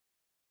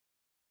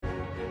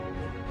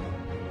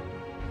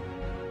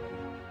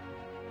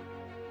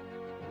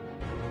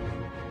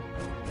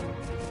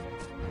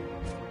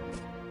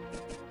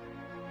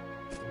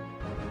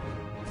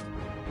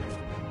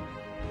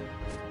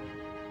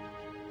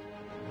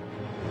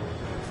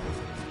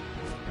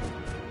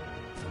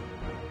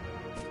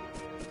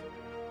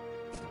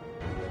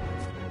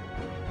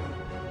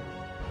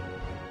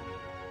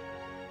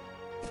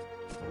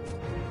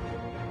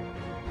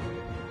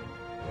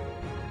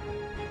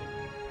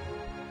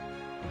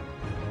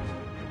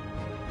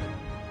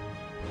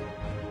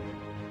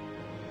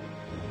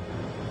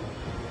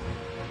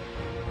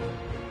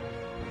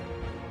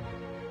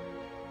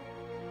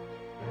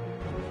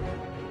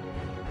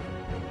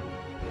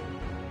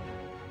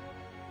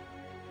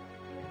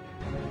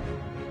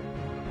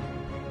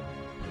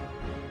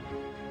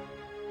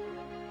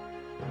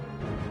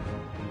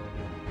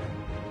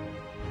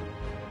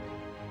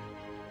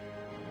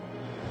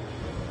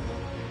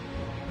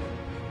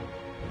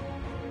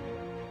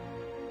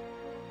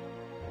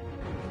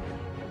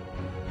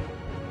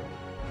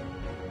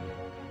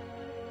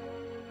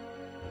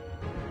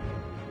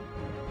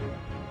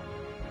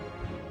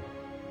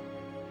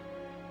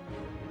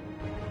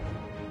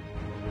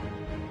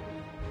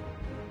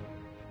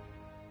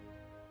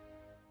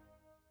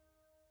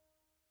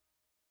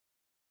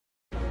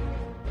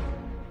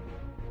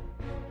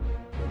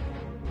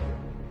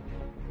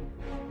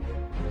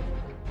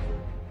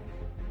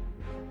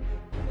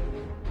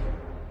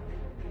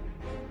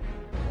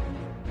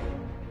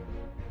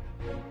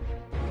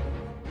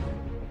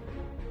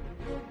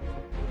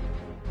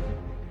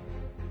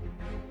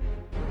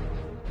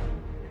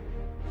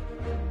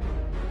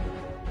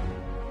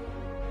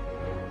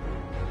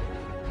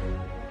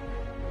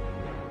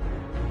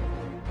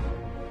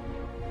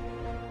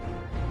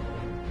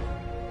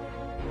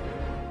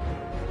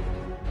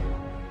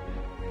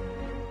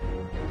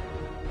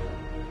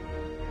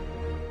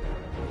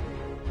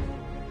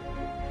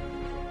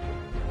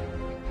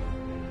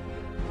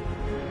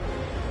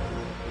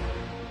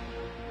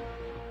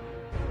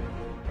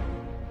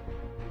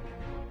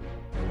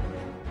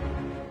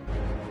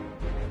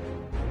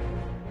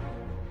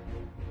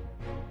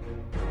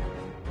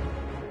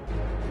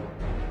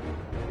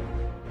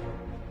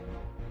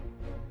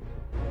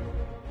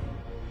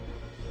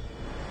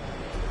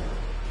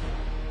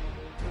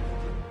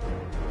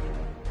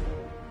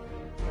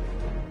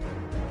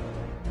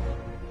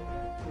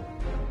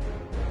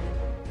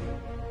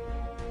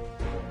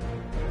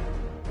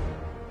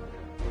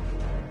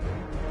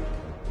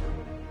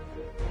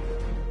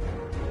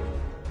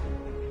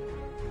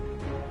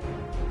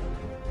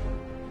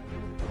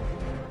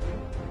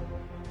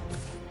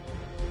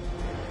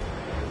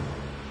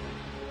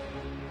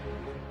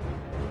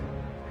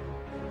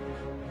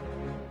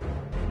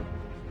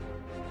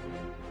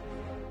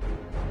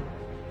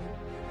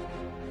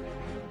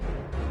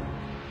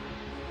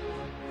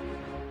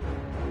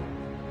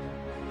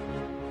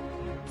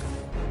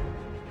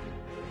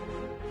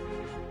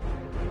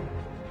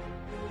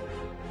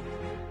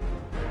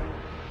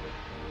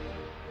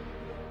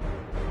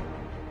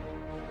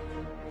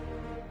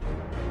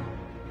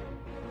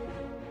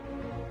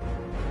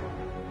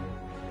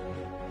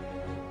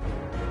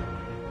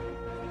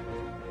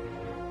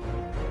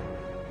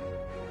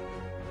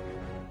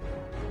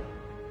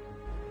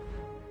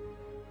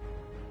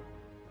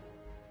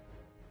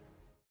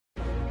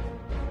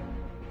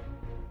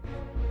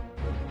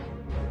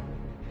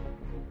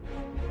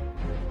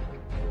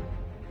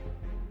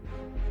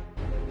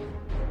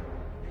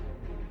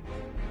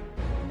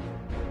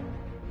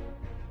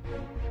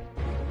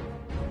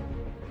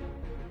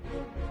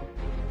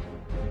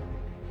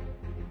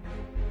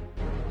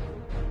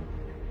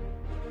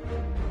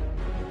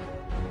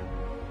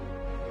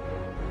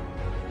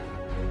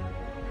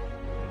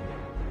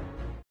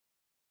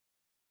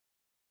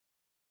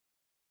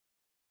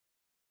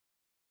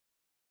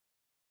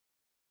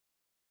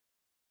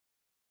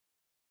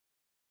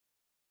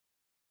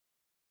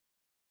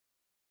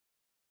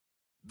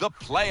The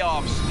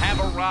playoffs have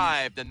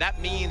arrived, and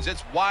that means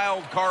it's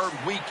Wildcard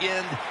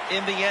weekend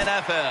in the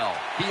NFL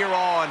here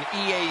on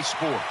EA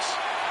Sports.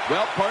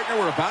 Well,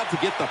 partner, we're about to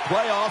get the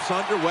playoffs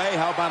underway.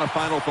 How about a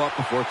final thought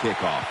before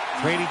kickoff?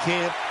 Training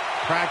camp,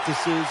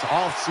 practices,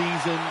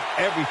 off-season,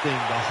 everything,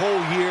 the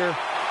whole year.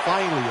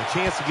 Finally, a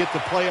chance to get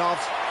the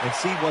playoffs and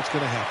see what's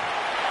going to happen.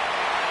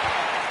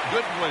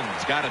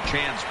 Goodwin's got a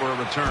chance for a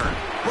return.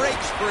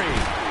 Breaks free.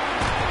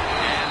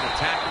 And the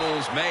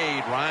tackle's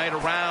made right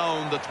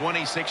around the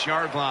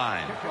 26-yard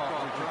line.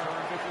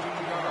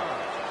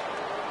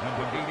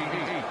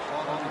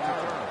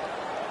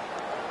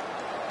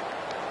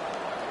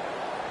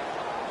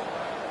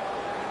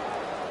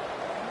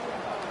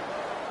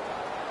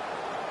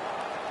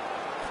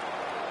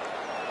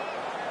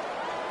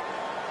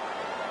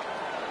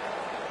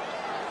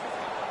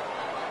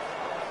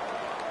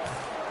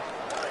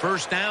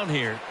 First down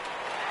here.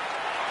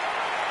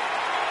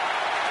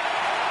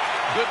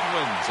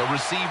 Goodwin's a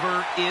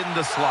receiver in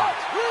the slot.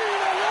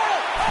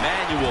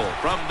 Manuel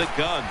from the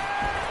gun.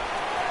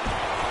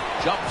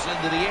 Jumps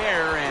into the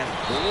air and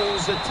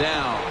pulls it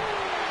down.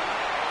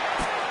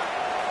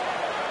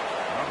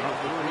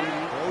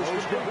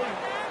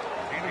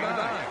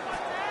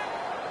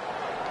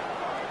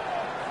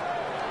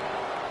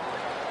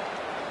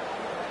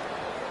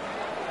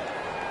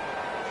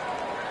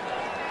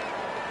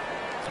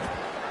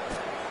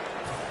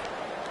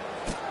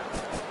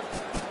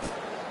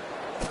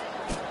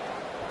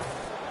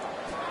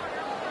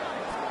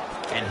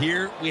 And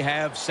here we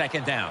have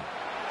second down.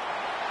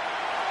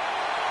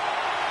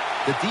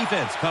 The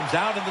defense comes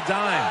out in the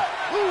dime.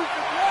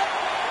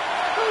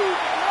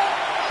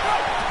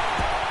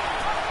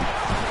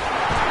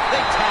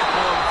 They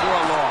tackle him for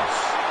a loss.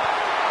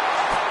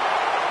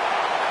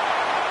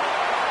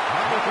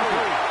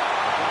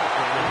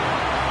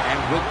 And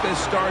with this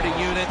starting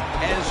unit,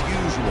 as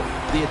usual,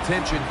 the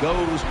attention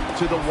goes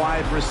to the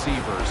wide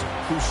receivers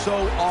who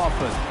so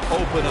often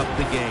open up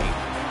the game.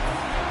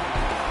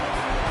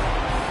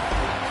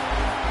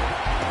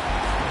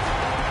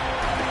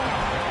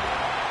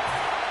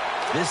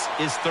 This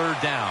is third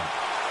down.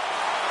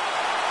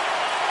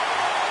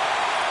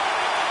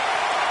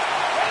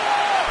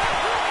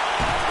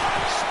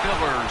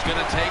 Spiller's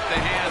going to take the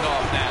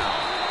handoff now.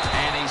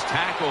 And he's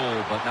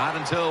tackled, but not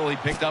until he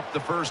picked up the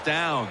first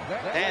down.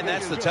 And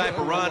that's the type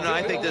of run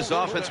I think this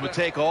offense would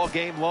take all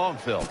game long,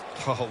 Phil.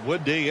 Oh,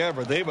 would they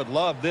ever? They would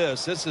love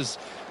this. This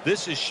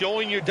is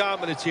showing your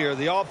dominance here.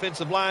 The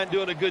offensive line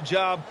doing a good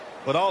job,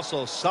 but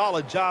also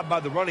solid job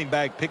by the running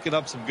back picking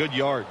up some good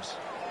yards.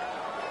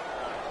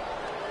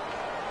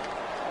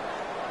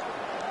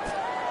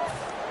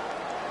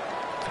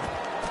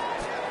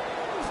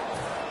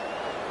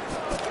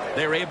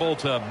 They're able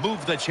to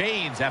move the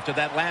chains after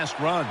that last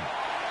run.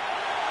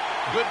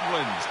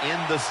 Goodwin's in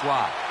the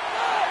slot.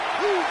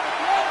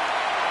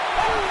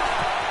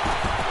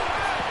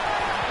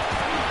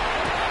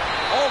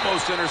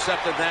 Almost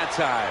intercepted that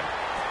time.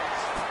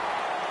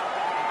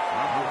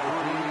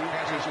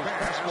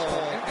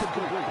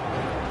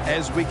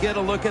 As we get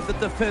a look at the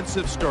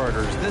defensive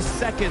starters, this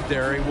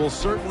secondary will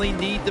certainly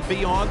need to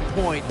be on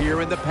point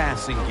here in the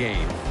passing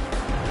game.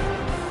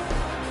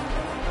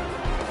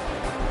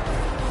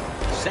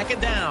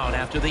 Second down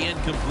after the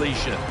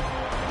incompletion.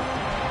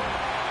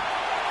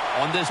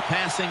 On this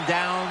passing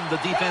down, the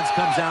defense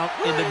comes out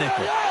in the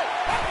nickel.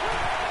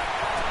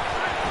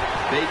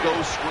 They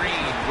go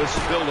screen with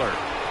Spiller.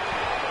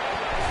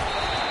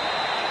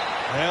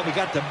 Well, we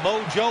got the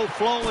mojo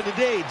flowing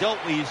today,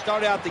 don't we? You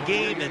start out the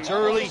game, it's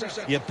early,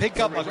 you pick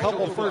up a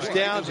couple first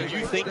downs, and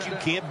you think you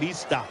can't be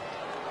stopped.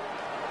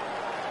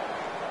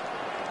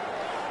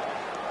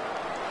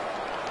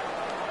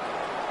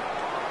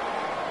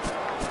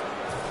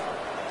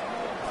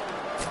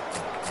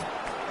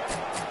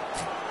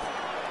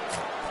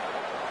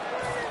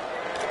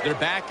 They're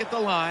back at the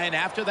line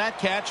after that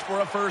catch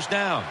for a first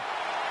down.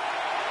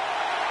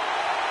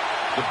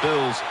 The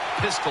Bills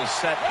pistol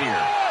set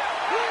here.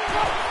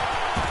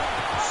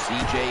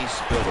 C.J.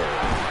 Spiller.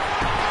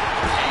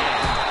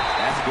 And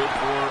that's good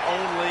for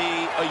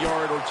only a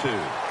yard or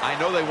two. I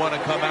know they want to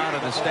come out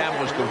and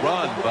establish the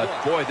run, but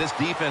boy, this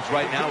defense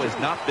right now is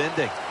not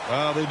bending.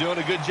 Well, they're doing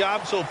a good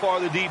job so far,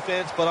 the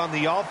defense, but on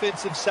the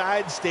offensive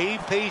side, stay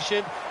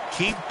patient.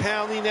 Keep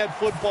pounding that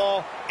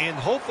football, and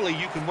hopefully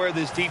you can wear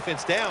this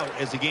defense down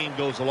as the game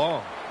goes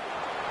along.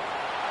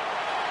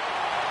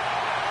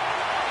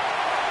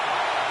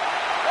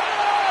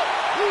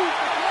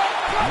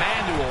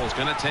 Manuel's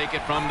going to take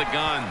it from the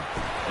gun.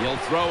 He'll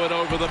throw it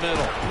over the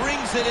middle.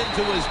 Brings it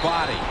into his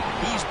body.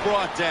 He's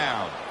brought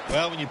down.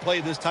 Well, when you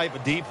play this type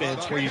of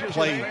defense where you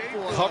play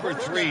cover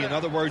three, in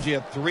other words, you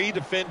have three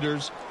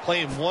defenders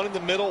playing one in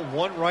the middle,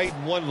 one right,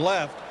 and one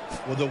left.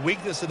 Well, the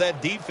weakness of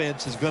that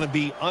defense is going to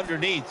be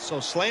underneath.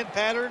 So slant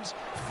patterns,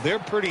 they're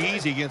pretty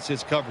easy against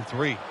this cover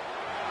three.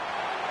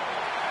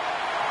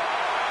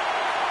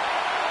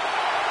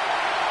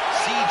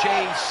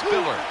 C.J.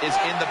 Spiller is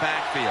in the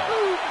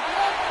backfield.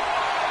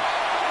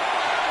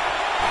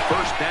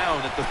 First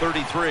down at the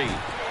 33.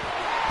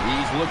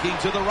 He's looking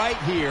to the right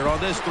here on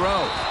this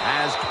throw.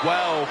 Has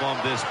 12 on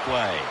this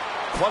play.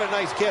 What a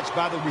nice catch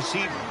by the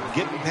receiver.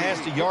 Getting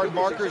past the yard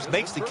markers,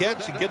 makes the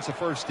catch, and gets a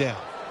first down.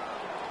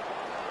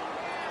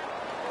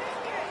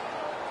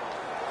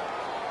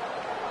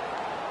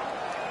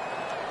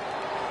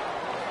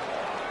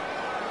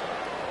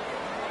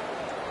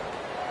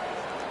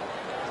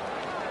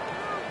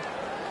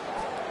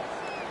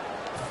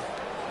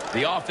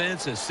 The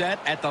offense is set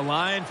at the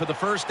line for the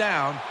first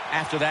down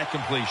after that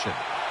completion.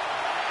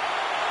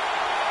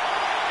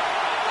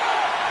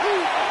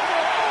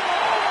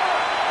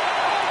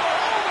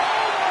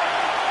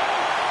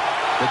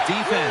 The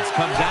defense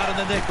comes out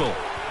in the nickel.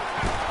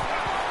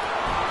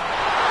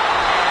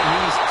 And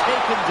he's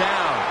taken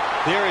down.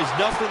 There is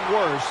nothing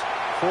worse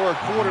for a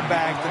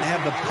quarterback than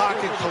have the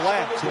pocket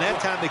collapse. And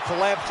that time they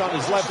collapsed on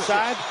his left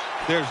side.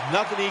 There's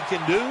nothing he can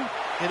do,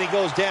 and he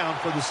goes down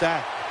for the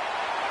sack.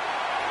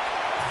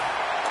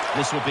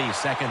 This will be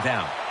second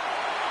down.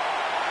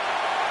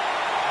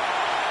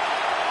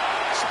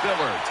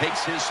 Spiller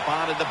takes his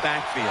spot in the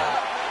backfield.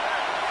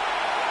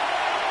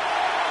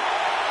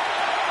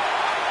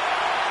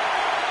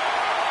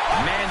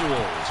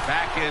 Manuel's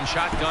back in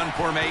shotgun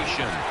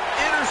formation.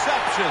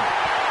 Interception.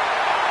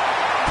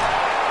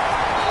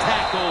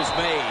 Tackles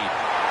made.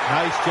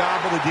 Nice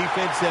job of the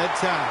defense that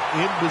time.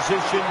 In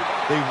position,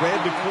 they read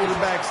the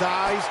quarterback's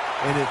eyes,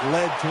 and it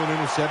led to an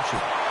interception.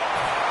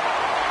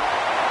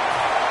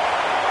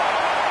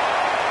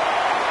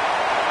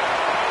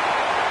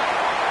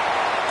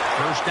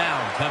 First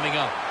down coming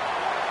up.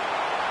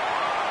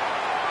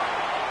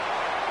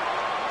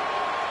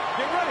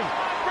 Get ready.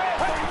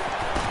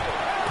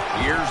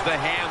 Here's the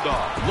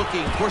handoff.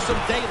 Looking for some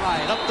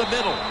daylight up the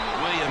middle.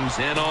 Williams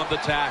in on the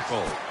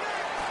tackle.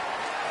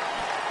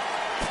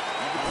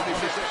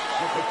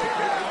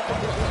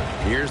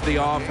 Here's the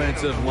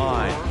offensive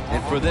line.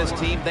 And for this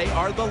team, they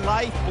are the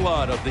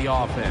lifeblood of the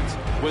offense.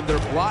 When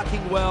they're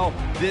blocking well,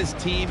 this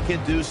team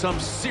can do some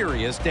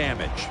serious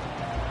damage.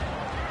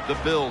 The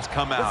Bills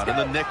come out in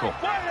the nickel.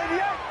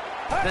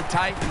 The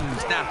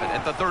Titans snap it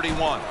at the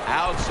 31.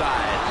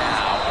 Outside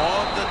now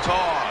on the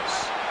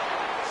toss.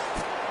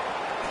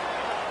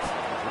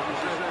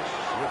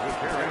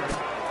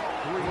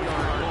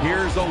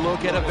 Here's a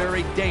look at a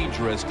very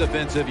dangerous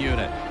defensive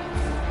unit.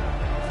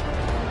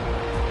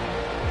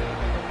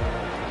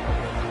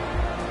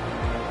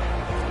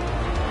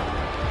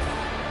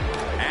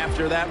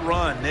 After that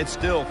run, it's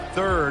still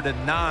 3rd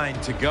and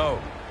 9 to go.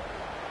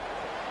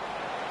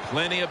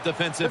 Plenty of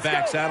defensive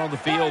backs out on the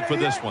field for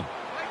this one.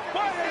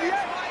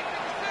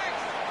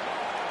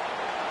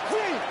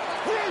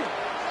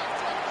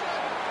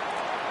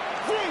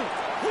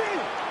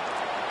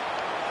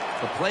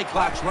 The play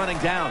clock's running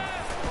down.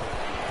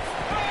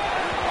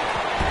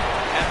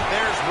 And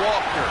there's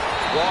Walker.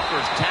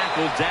 Walker's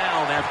tackled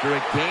down after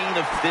a gain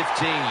of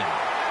 15.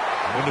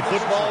 When the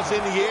football's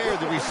in the air,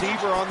 the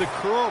receiver on the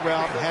curl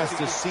route has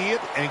to see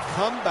it and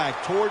come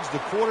back towards the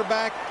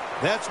quarterback.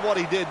 That's what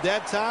he did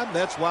that time.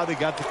 That's why they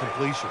got the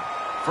completion.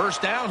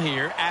 First down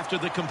here after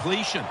the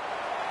completion.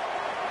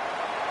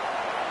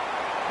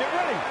 Get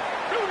ready.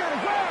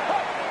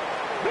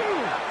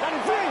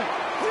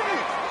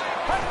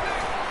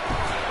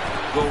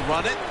 Will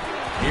run it.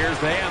 Here's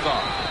the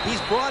handoff.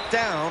 He's brought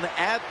down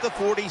at the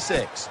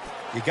 46.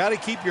 You got to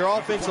keep your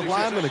offensive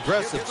lineman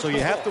aggressive, so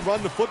you have to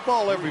run the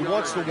football every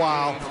once in a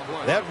while.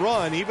 That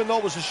run, even though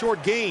it was a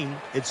short gain,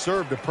 it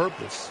served a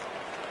purpose.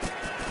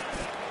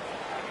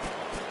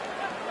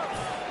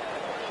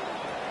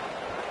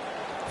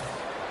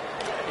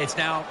 It's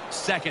now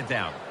second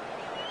down.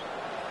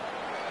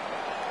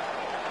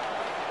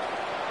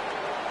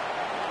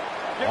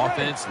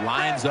 Offense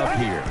lines up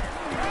here.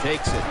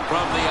 Takes it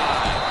from the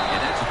eye,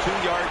 and that's a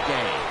 2-yard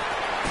gain.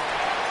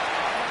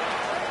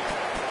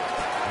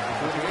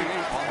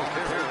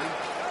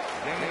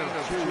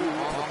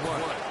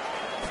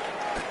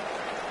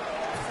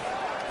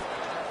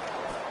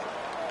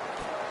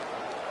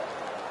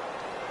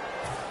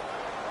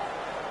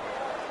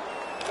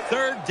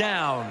 Third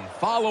down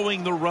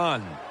following the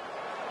run.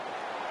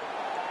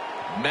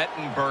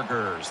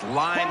 Mettenberger's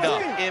lined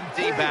up,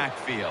 empty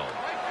backfield.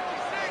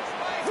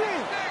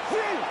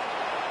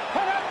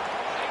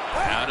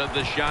 Out of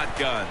the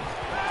shotgun.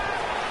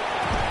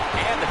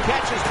 And the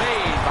catch is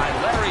made by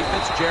Larry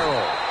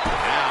Fitzgerald.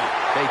 Now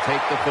they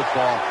take the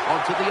football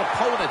onto the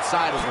opponent's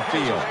side of the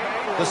field.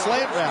 The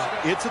slant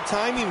route, it's a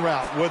timing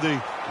route where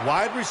the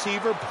wide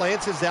receiver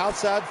plants his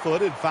outside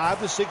foot at 5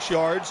 to 6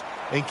 yards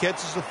and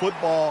catches the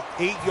football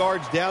 8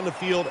 yards down the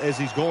field as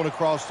he's going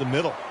across the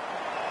middle.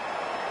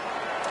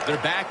 They're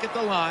back at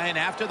the line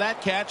after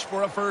that catch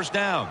for a first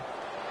down.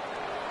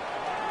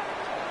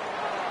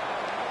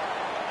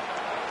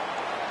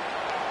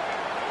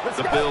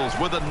 The Bills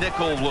with a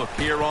nickel look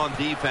here on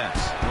defense.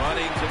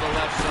 Running to the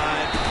left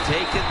side,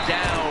 taken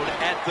down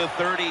at the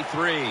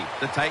 33.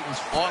 The Titans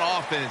on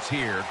offense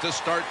here to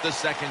start the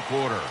second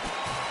quarter.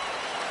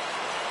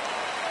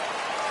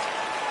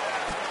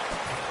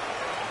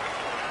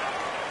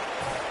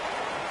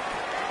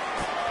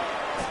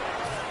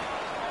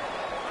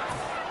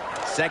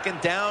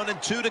 Second down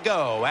and 2 to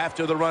go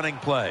after the running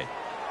play.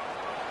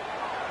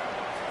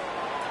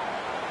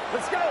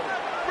 Let's go.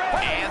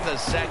 And the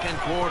second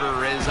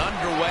quarter is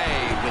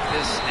underway with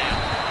this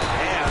snap.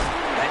 And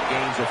that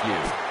gains a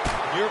few.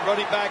 You're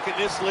running back in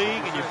this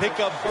league and you pick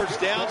up first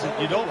downs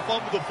and you don't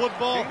fumble the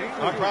football,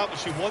 I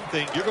promise you one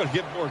thing, you're going to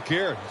get more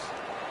carries.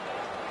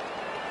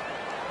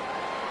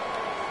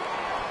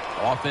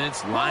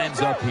 Offense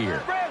lines up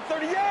here.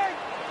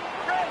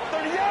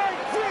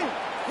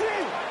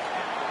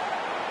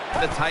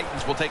 The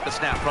Titans will take the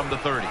snap from the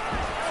 30.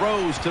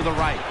 Throws to the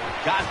right.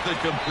 Got the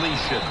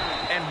completion.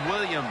 And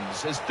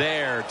Williams is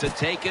there to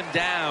take him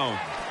down.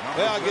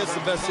 Well, I guess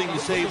the best thing to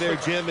say there,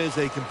 Jim, is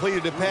they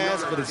completed a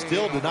pass, but it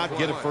still did not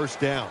get a first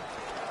down.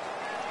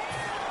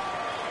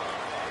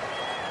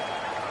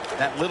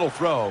 That little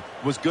throw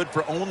was good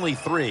for only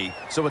 3,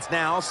 so it's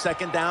now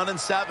second down and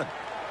 7.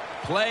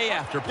 Play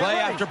after play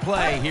after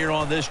play here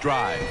on this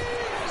drive.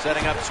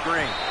 Setting up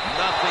screen.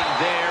 Nothing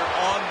there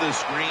on the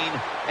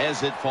screen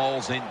as it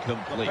falls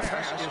incomplete.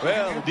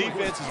 Well, the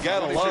defense has got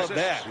to love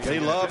that. They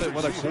love it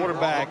when a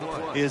quarterback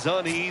is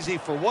uneasy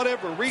for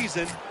whatever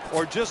reason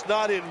or just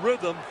not in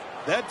rhythm.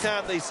 That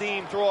time they see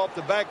him throw off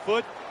the back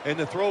foot and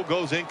the throw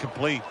goes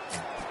incomplete.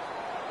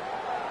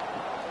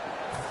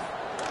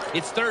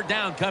 It's third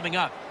down coming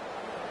up.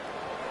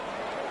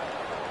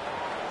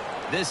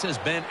 This has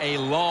been a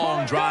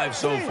long drive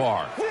so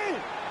far.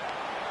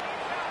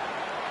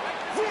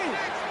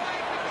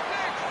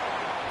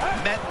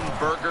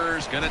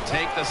 Mettenberger's going to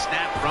take the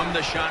snap from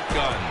the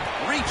shotgun.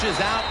 Reaches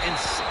out and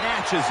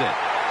snatches it.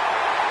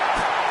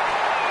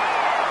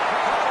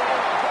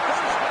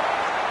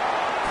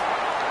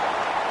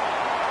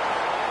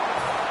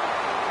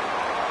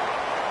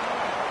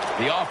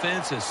 The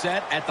offense is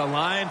set at the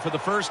line for the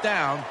first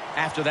down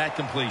after that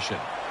completion.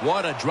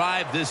 What a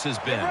drive this has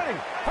been.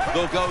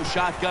 They'll go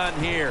shotgun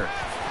here.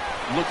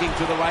 Looking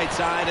to the right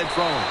side and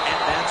throwing.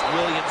 And that's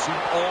Williams who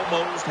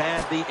almost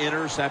had the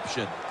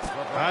interception.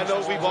 I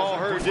know we've all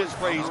heard this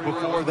phrase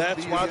before.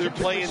 That's why they're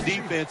playing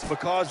defense,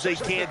 because they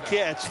can't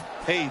catch.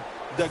 Hey,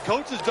 the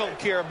coaches don't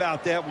care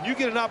about that. When you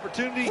get an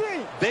opportunity,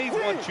 they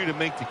want you to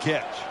make the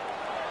catch.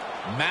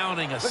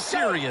 Mounting a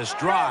serious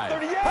drive.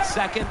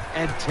 Second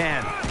and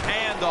 10.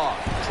 Handoff.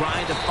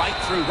 Trying to fight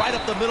through right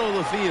up the middle of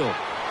the field.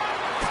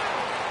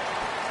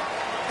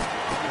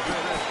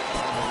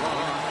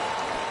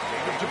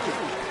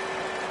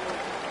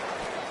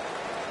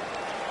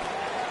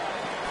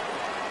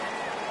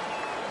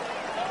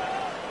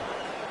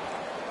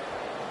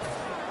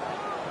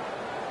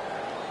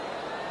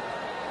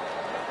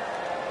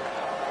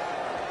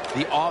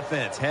 The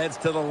offense heads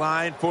to the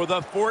line for the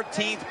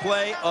 14th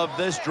play of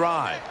this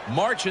drive.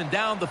 Marching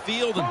down the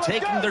field and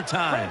taking their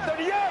time.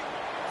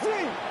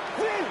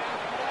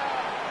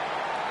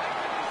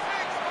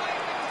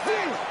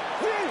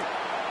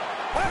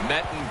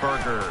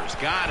 Mettenberger's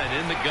got it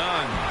in the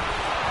gun.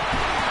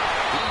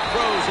 He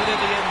throws it in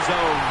the end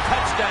zone.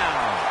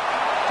 Touchdown.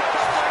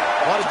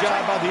 What a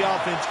job by the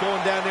offense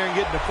going down there and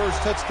getting the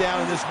first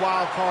touchdown in this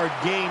wild card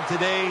game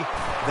today.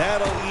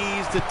 That'll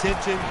ease the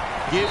tension,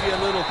 give you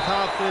a little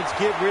confidence,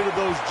 get rid of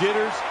those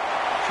jitters.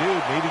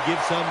 Shoot, maybe give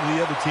some to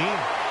the other team.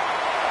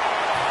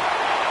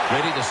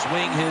 Ready to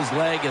swing his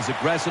leg as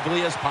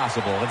aggressively as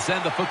possible and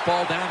send the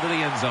football down to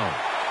the end zone.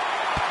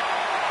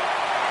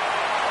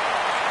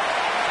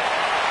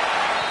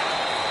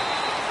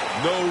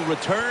 No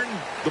return.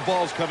 The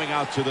ball's coming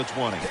out to the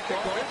 20.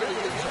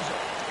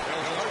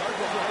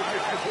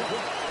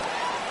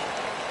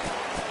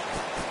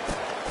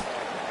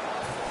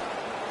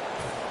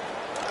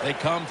 They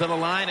come to the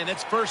line, and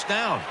it's first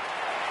down.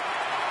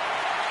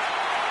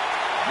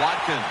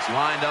 Watkins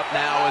lined up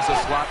now as a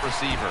slot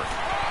receiver.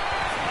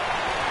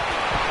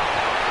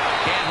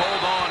 Can't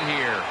hold on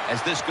here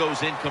as this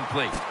goes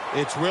incomplete.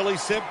 It's really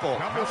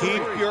simple.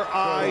 Keep your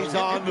eyes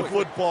on the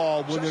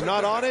football. When they're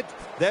not on it,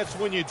 that's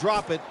when you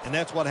drop it, and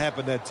that's what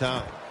happened that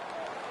time.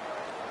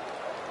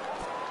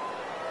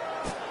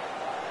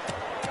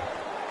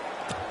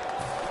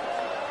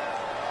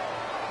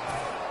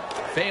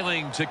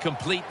 Failing to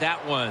complete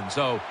that one,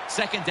 so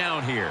second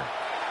down here.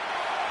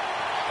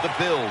 The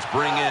Bills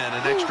bring in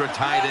an extra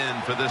tight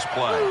end for this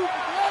play.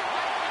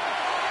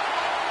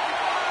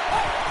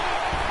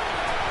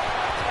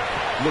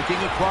 Looking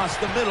across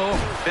the middle,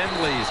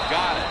 Finley's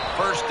got it.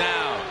 First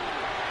down.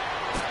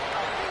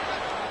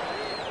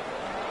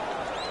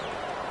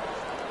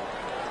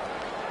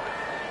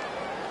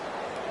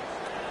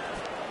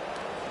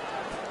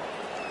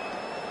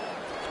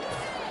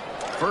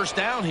 First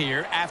down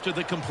here after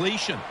the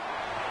completion.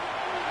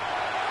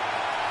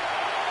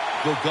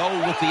 They'll go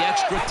with the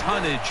extra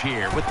tonnage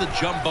here with the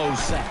jumbo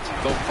set.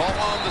 They'll call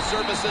on the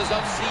services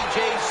of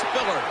C.J.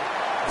 Spiller.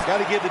 Got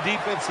to give the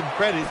defense some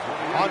credit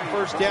on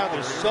first down.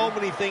 There's so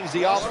many things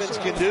the offense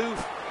can do.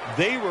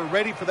 They were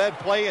ready for that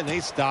play, and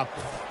they stopped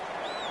it.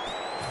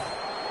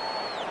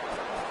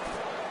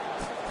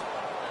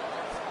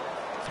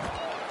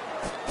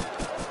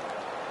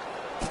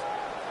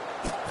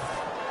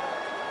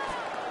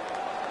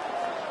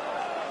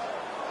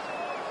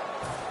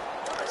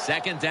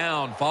 Second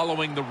down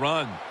following the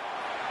run.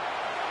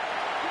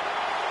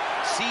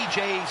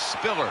 C.J.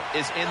 Spiller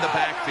is in the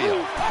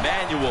backfield.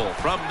 Manuel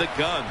from the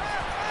gun.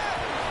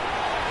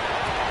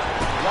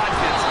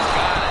 Watkins has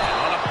got it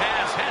on a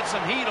pass, had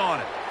some heat on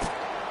it.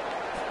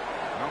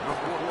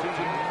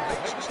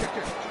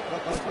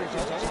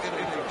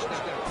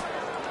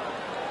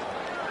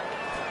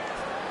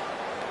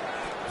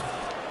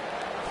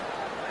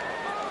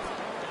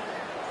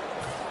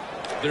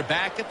 They're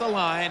back at the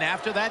line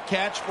after that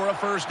catch for a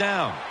first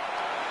down.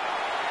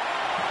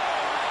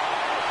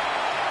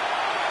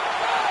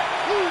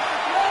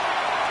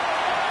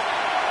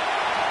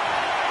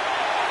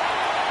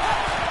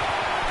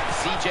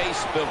 C.J.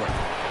 Spiller. Run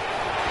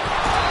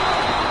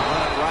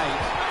it right.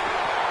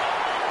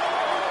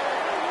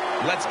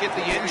 Let's get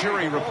the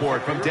injury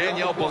report from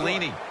Danielle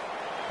Bellini.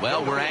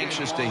 Well, we're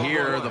anxious to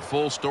hear the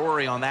full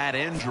story on that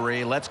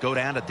injury. Let's go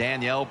down to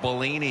Danielle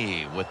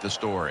Bellini with the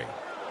story.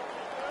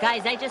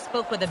 Guys, I just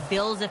spoke with a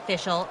Bills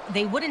official.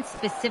 They wouldn't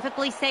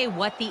specifically say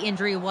what the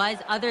injury was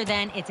other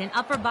than it's an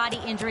upper body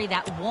injury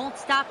that won't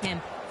stop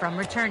him from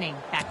returning.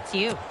 Back to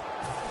you.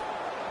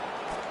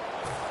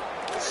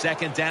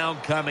 Second down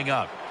coming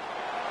up.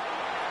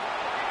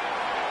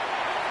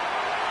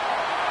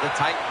 The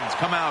Titans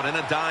come out in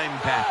a dime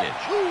package.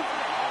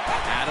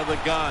 Out of the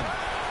gun.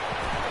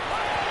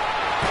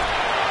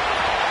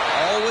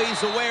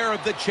 Always aware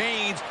of the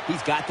chains.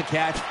 He's got the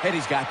catch, and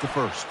he's got the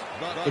first.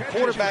 The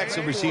quarterbacks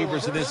and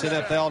receivers in this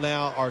NFL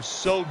now are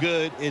so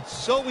good. It's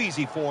so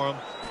easy for them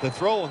to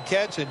throw and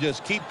catch and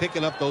just keep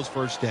picking up those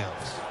first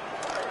downs.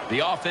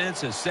 The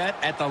offense is set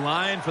at the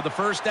line for the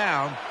first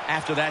down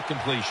after that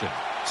completion.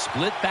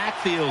 Split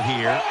backfield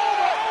here.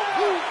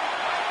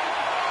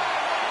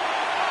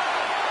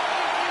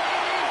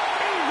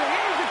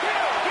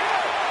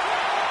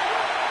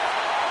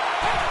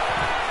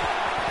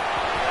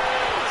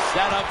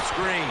 Set up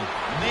screen,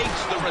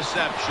 makes the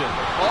reception.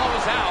 Ball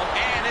is out,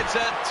 and it's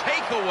a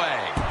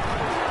takeaway.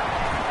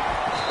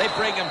 They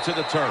bring him to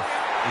the turf.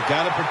 You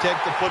got to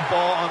protect the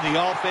football on the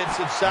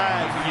offensive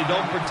side. When you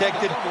don't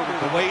protect it,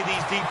 the way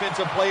these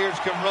defensive players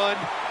can run,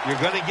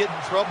 you're going to get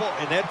in trouble,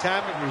 and that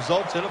time it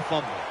results in a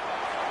fumble.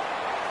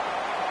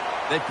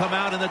 They come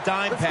out in the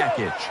dime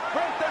package.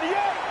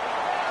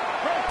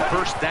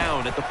 First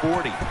down at the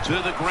 40,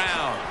 to the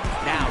ground.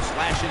 Now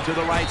slashing to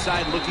the right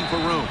side, looking for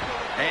room.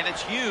 And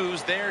it's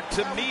Hughes there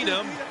to meet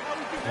him.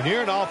 And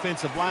you're an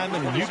offensive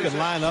lineman, and you can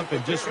line up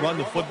and just run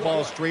the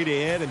football straight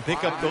ahead and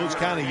pick up those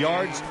kind of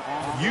yards.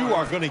 You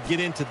are going to get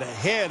into the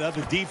head of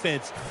the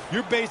defense.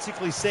 You're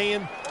basically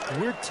saying,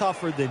 we're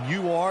tougher than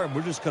you are, and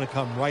we're just going to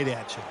come right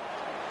at you.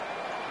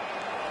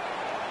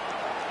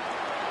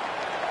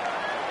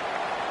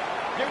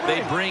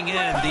 They bring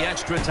in the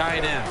extra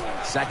tight end.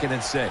 2nd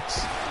and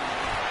 6.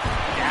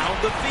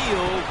 Down the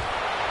field.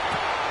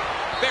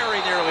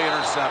 Very nearly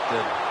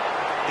intercepted.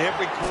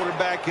 Every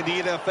quarterback in the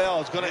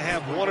NFL is going to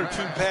have 1 or 2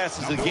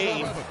 passes a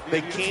game.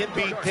 They can't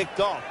be picked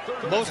off.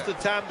 Most of the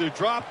time they're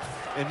dropped,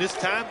 and this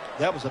time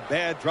that was a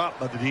bad drop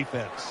by the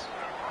defense.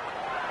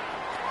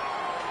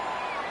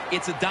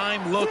 It's a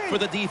dime look for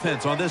the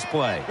defense on this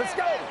play. Let's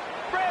go.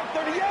 Brad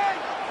 38.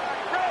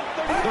 Brad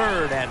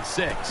 38. 3rd and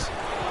 6.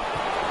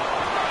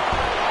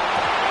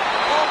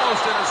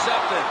 Almost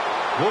intercepted.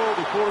 Whoa,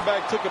 the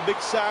quarterback took a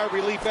big sigh of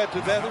relief after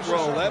that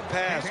throw. That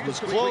pass was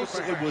close.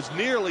 It was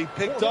nearly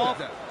picked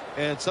off.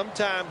 And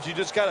sometimes you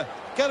just gotta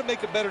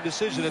make a better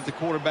decision at the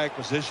quarterback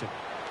position.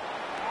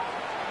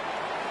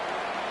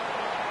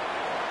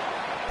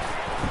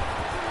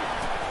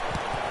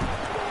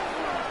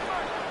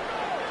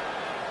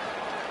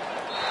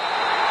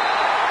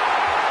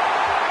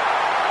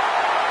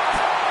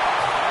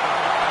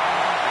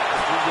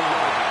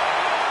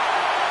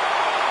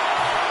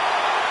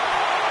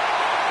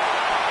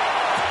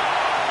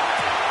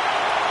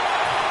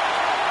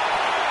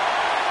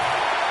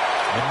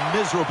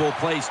 Miserable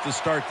place to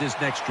start this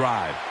next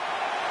drive.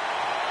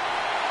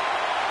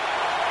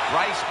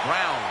 Bryce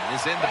Brown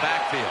is in the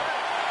backfield.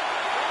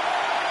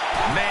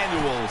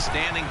 Manuel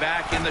standing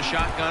back in the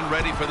shotgun,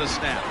 ready for the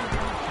snap.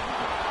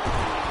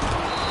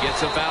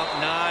 Gets about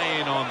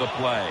 9 on the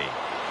play.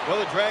 Well,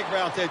 the drag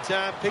route that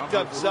time picked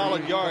up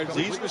solid yards.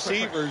 These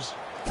receivers,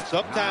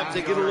 sometimes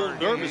they get a little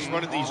nervous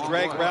running these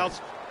drag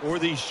routes or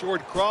these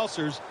short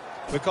crossers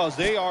because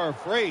they are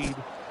afraid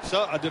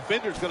a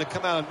defender's going to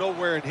come out of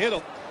nowhere and hit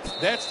them.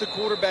 That's the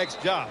quarterback's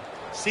job.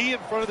 See in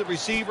front of the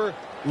receiver,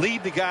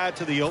 lead the guy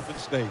to the open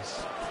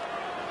space.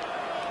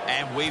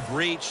 And we've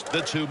reached the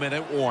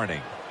 2-minute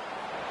warning.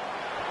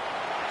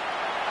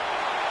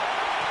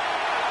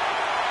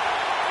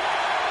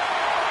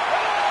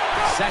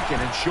 Second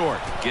and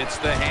short. Gets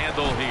the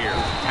handle here.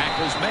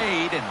 Tackle's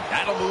made, and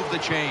that'll move the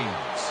chains.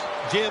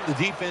 Jim, the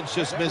defense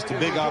just missed a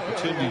big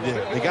opportunity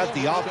there. They got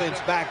the offense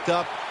backed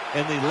up,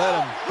 and they let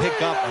them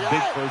pick up a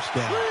big first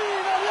down.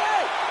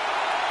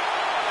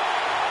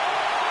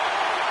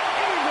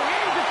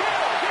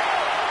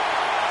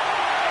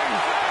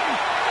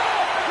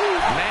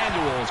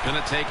 Manuel's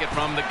going to take it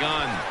from the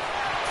gun.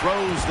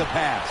 Throws the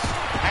pass.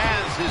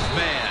 Has his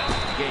man.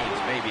 Gains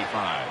maybe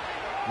 5.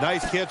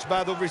 Nice catch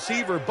by the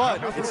receiver,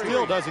 but it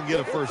still doesn't get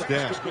a first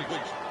down.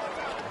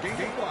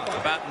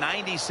 About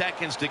 90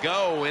 seconds to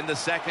go in the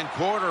second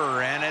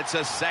quarter, and it's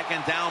a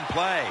second down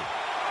play.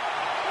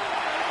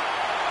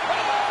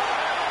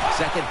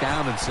 Second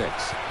down and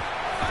 6.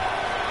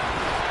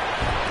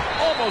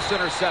 Almost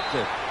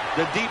intercepted.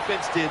 The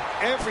defense did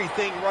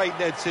everything right in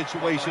that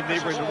situation. They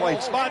were in the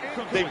right spot.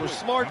 They were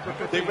smart.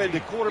 They read the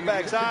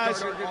quarterback's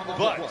eyes,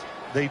 but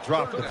they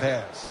dropped the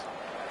pass.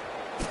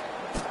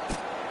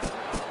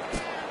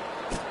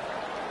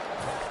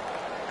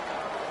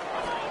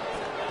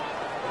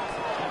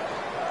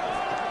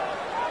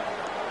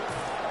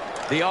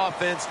 The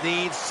offense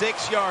needs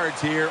 6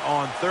 yards here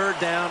on third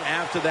down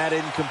after that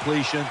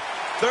incompletion.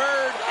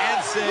 3rd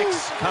and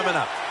 6 coming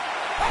up.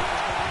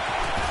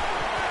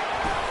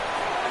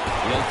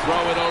 He'll throw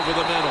it over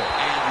the middle.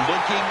 And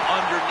looking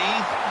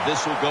underneath,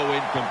 this will go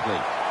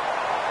incomplete.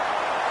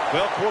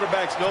 Well,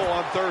 quarterbacks know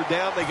on third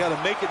down they got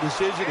to make a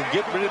decision and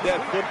get rid of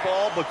that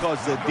football because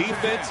the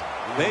defense,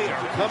 they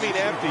are coming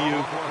after you.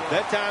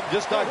 That time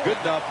just not good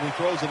enough, and he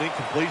throws an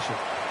incompletion.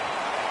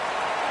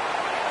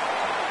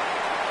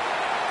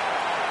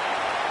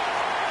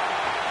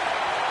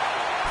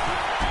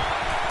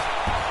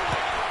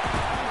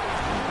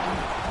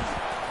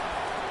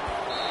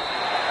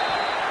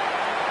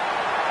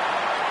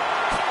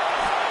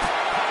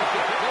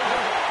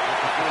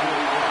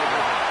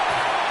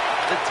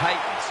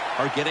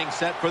 Are getting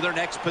set for their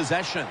next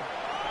possession.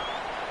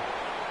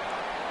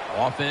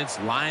 Offense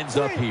lines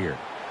up here.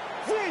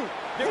 Get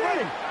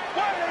ready.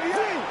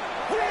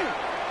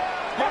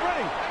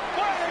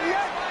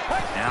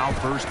 Now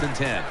 1st and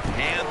 10.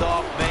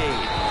 Handoff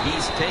made.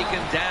 He's taken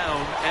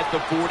down at the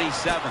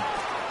 47.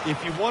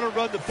 If you want to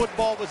run the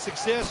football with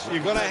success,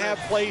 you're going to have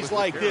plays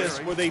like this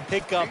where they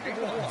pick up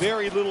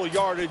very little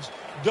yardage.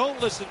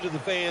 Don't listen to the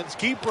fans.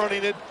 Keep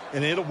running it,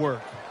 and it'll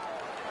work.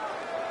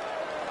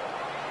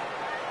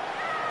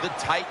 The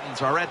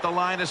Titans are at the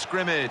line of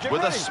scrimmage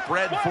with a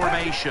spread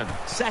formation.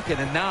 2nd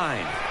and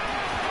 9.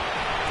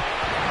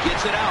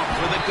 Gets it out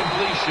for the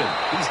completion.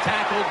 He's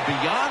tackled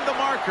beyond the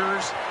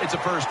markers. It's a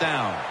 1st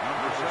down.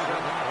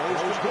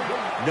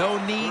 No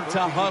need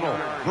to huddle.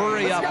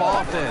 Hurry up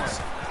offense.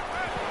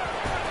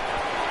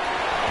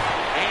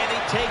 And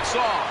he takes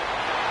off.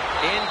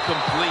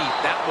 Incomplete.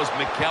 That was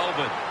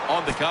McKelvin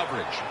on the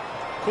coverage.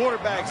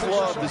 Quarterbacks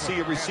love to see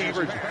a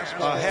receiver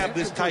have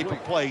this type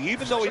of play.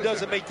 Even though he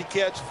doesn't make the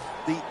catch,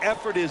 the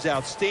effort is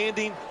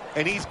outstanding,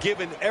 and he's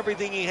given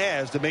everything he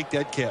has to make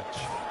that catch.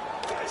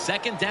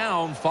 2nd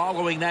down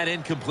following that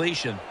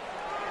incompletion.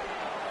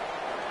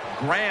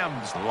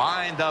 Graham's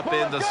lined up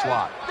in the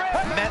slot.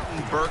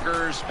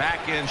 Mettenberger's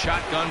back in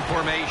shotgun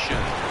formation.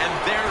 And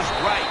there's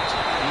Wright.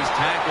 He's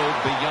tackled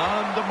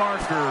beyond the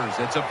markers.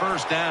 It's a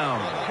 1st down.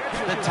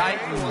 The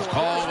Titans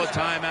call a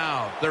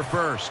timeout. They're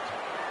first.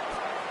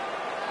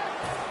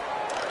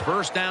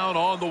 1st down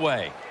on the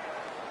way.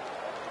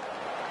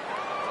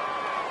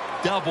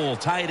 Double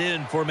tight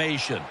end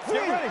formation.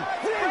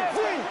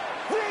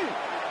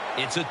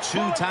 It's a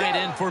 2 tight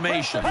end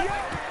formation.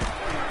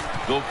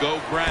 They'll go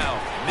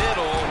ground,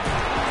 middle,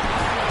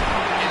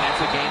 and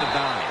that's a gain of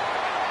 9.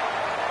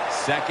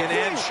 2nd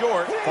and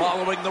short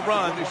following the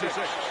run.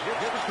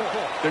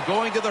 They're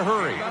going to the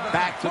hurry.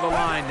 Back to the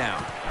line now.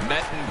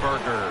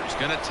 Mettenberger's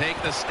going to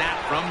take the snap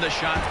from the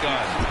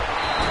shotgun.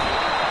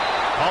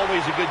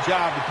 Always a good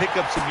job to pick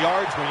up some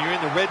yards when you're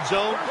in the red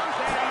zone.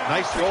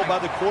 Nice throw by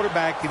the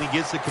quarterback, and he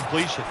gets the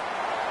completion.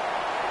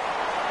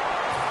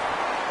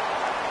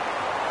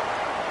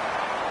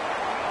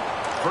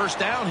 First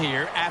down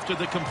here after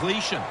the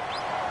completion.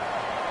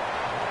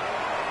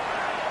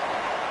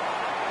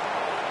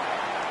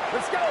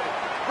 Let's go.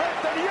 Red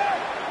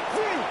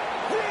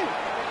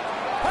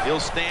 38.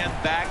 He'll stand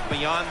back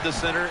beyond the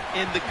center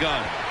in the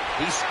gun.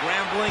 He's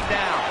scrambling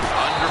down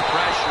under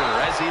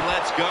pressure as he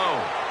lets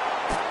go.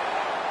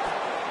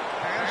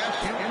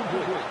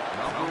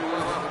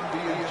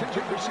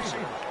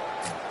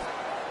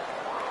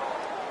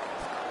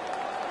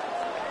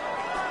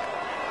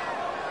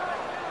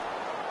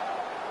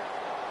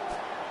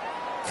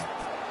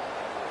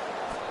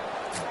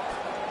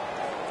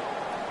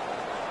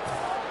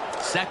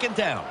 Second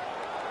down.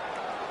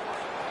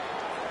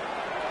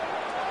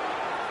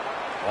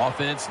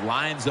 Offense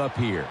lines up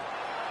here.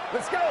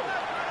 Let's go.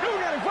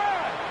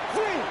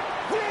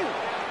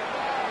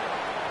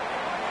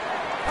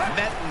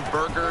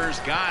 Mettenberger's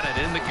got it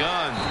in the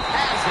gun.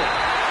 Has it.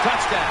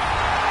 Touchdown.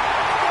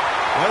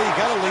 Well, you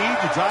got a lead.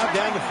 You drive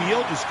down the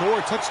field. You score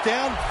a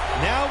touchdown.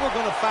 Now we're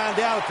going to find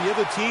out if the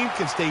other team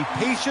can stay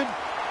patient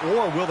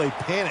or will they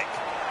panic.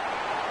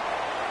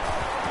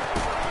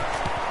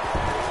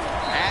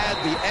 Add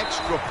the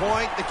extra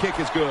point. The kick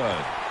is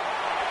good.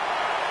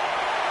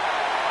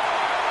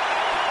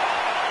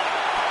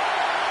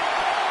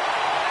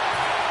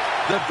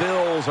 The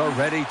Bills are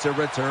ready to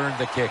return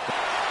the kick.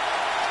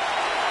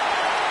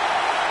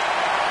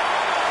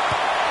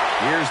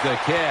 Here's the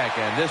kick,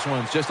 and this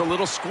one's just a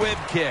little squib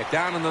kick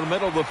down in the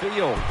middle of the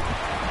field.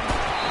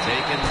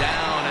 Taken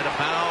down at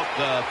about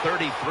the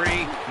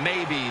 33,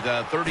 maybe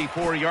the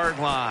 34-yard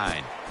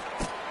line.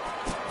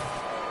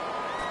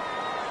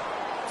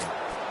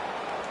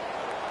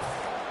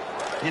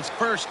 It's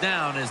first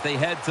down as they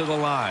head to the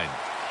line.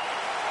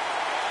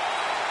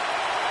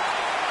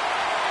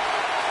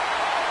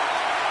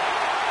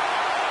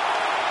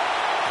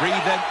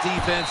 Prevent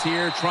defense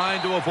here,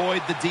 trying to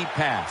avoid the deep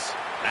pass.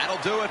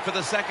 That'll do it for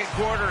the second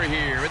quarter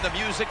here in the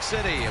Music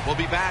City. We'll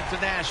be back to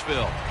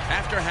Nashville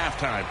after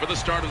halftime for the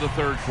start of the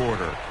third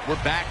quarter.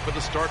 We're back for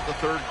the start of the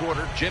third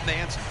quarter. Jim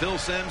Nantz and Phil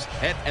Simms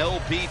at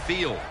LP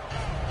Field.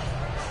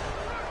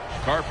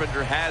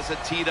 Carpenter has it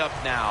teed up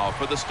now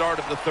for the start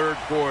of the third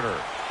quarter.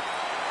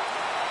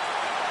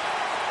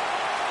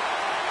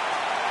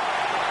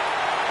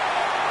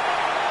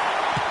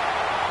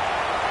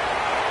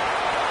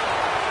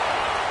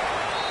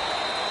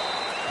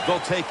 They'll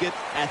take it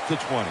at the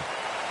 20.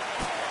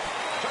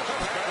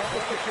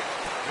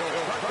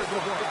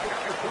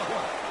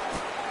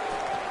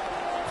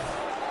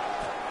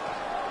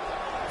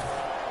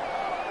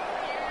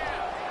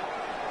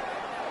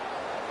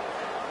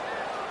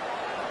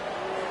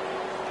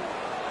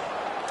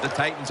 The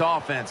Titans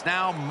offense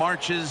now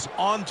marches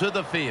onto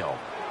the field.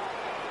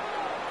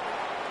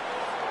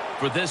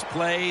 For this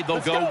play, they'll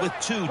go with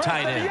two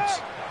tight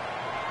ends.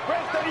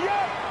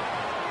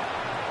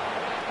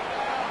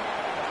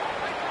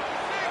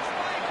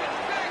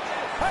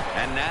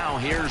 And now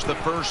here's the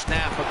first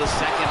snap of the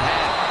second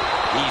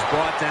half. He's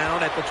brought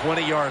down at the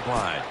 20-yard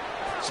line.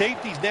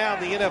 Safeties now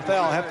in the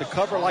NFL have to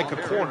cover like a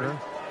corner,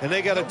 and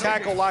they got to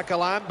tackle like a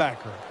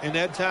linebacker. And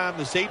that time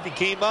the safety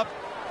came up,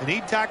 and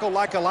he tackled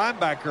like a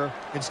linebacker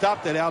and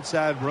stopped that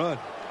outside run.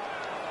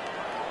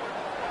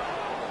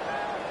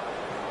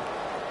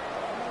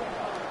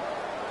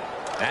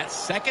 That's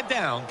second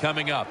down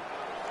coming up.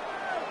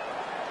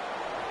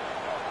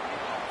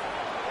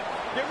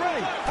 Get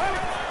ready.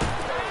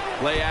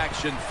 Play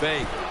action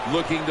fake,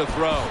 looking to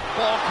throw.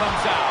 Ball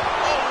comes out.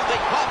 Oh, they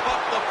cough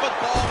up the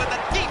football, and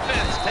the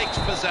defense takes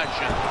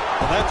possession.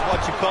 Well, that's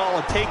what you call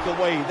a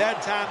takeaway.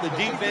 That time the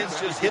defense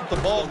just hit the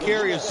ball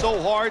carrier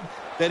so hard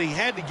that he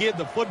had to give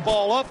the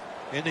football up,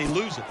 and they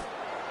lose it.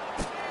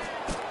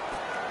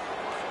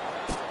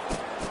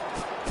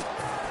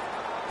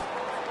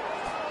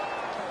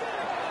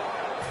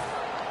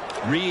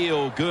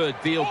 Real good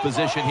field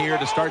position here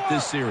to start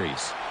this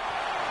series.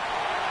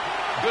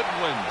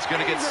 Goodwin's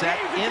going to get set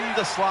in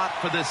the slot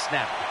for this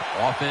snap.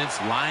 Offense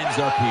lines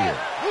up here.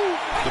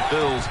 The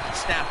Bills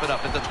snap it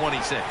up at the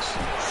 26.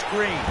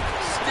 Screen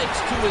sticks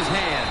to his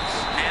hands.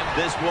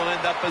 And this will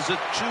end up as a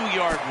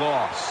 2-yard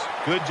loss.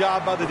 Good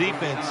job by the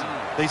defense.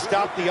 They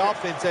stopped the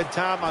offense that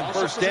time on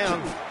first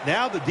down.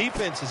 Now the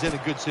defense is in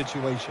a good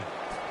situation.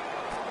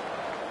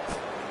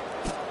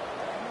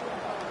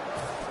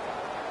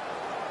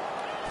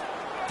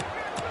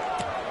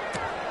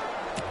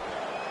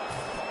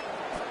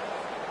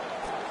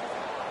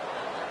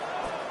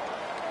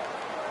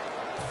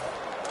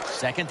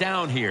 Second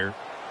down here.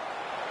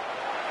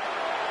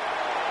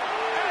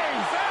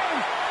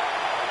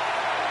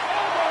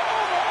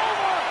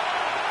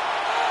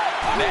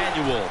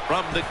 Manuel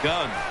from the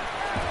gun.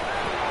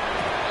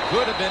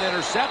 Could have been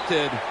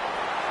intercepted.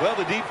 Well,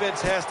 the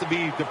defense has to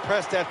be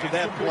depressed after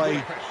that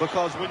play,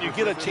 because when you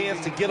get a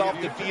chance to get off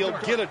the field,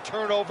 get a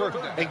turnover,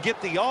 and get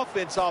the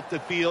offense off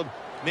the field,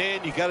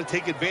 man, you got to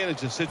take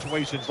advantage of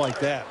situations like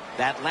that.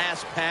 That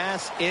last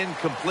pass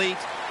incomplete,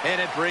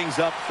 and it brings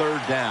up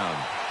third down.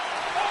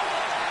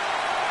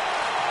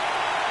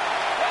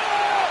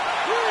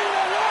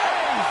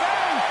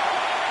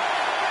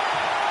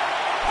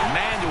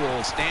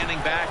 Manuel standing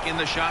back in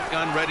the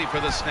shotgun, ready for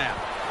the snap.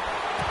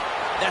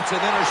 That's an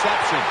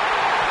interception.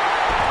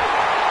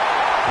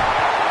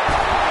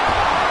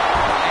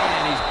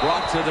 And he's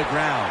brought to the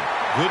ground.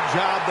 Good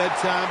job that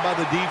time by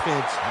the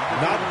defense.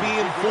 Not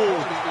being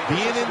fooled,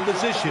 being in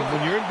position.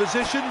 When you're in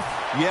position,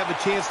 you have a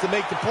chance to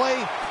make the play.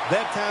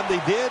 That time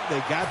they did. They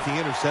got the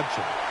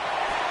interception.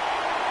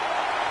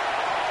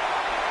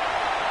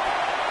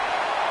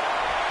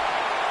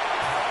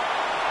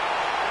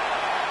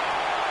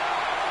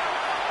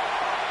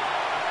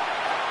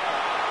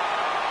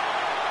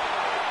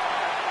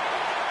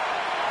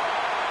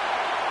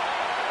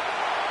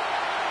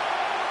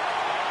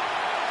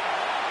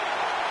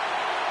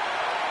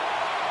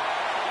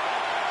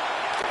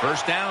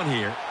 First down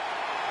here.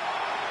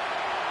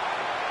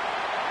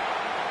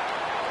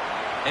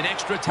 An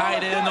extra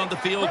tight end on the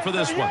field for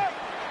this one.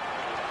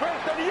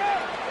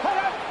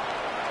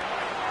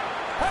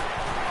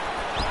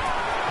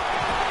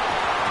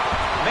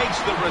 Makes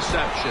the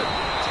reception.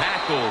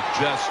 Tackled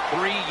just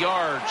 3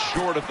 yards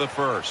short of the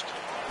first.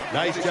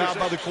 Nice job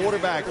by the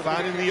quarterback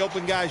finding the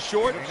open guy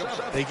short.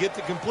 They get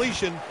the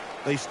completion.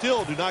 They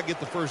still do not get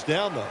the first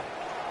down, though.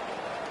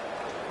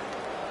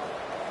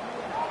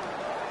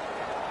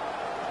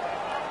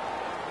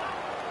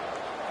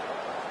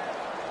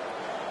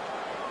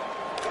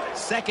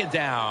 Second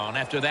down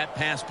after that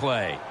pass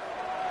play.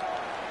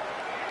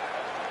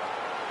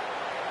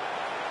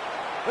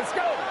 Let's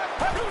go.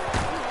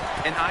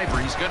 And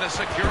Ivory's going to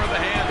secure the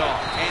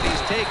handoff. And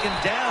he's taken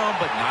down,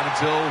 but not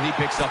until he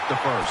picks up the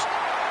first.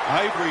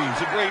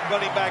 Ivory's a great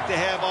running back to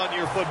have on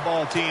your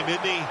football team,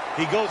 isn't he?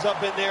 He goes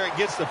up in there and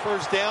gets the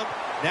first down.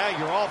 Now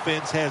your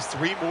offense has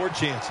 3 more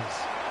chances.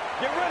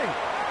 Get ready.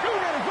 Go to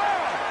the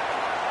ground.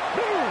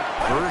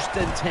 First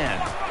and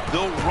 10.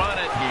 They'll run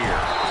it here.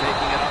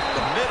 Taking it up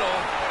the middle.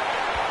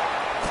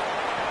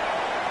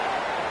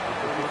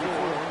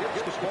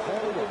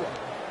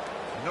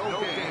 No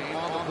gain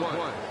on the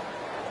play.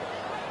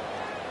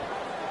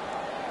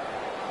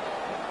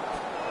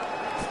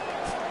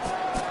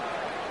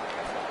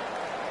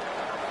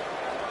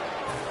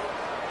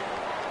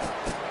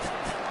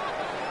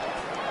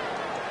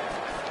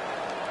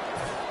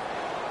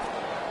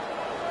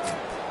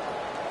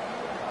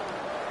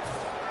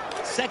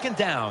 Second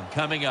down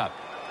coming up.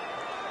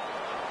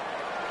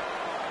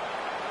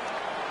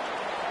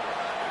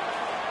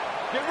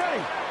 Get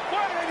ready.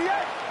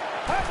 188.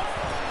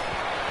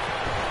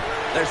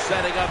 They're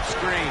setting up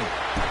screen.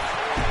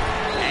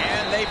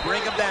 And they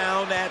bring him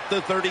down at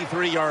the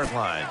 33-yard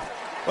line.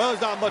 Well,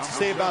 there's not much to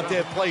say about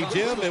that play,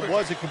 Jim. It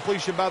was a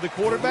completion by the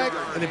quarterback,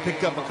 and it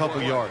picked up a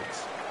couple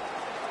yards.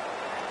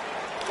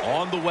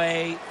 On the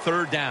way,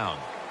 third down.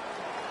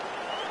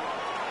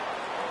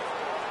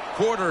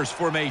 Quarters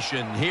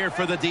formation here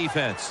for the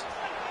defense.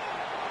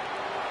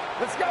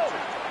 Let's go.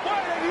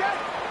 188.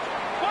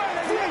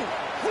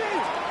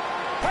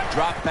 188.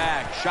 Drop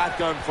back,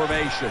 shotgun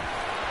formation.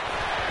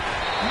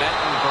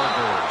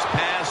 Mettenberger's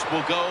pass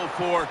will go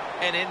for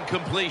an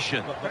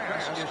incompletion.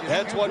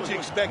 That's what you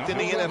expect in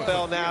the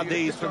NFL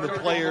nowadays from the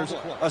players,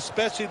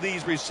 especially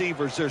these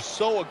receivers. They're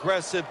so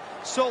aggressive,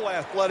 so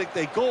athletic.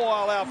 They go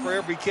all out for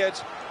every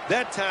catch.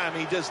 That time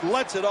he just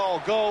lets it all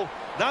go.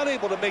 Not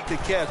able to make the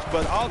catch,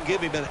 but I'll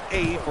give him an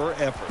A for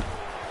effort.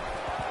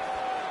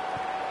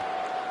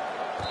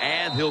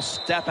 And he'll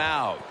step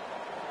out.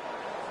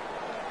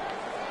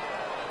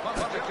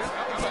 At the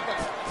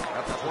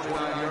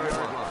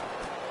 29-yard line.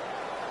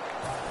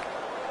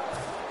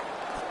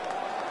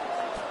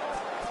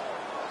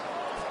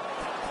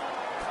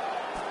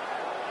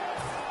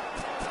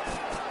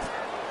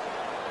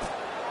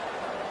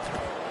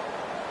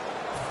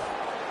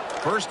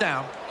 First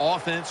down,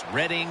 offense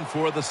readying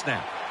for the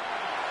snap.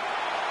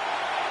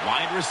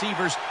 Wide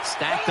receivers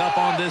stacked up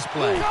on this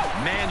play.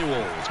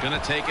 Manuel is going to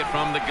take it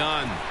from the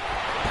gun.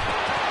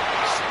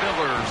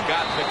 Spiller's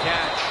got the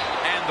catch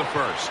and the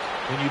first.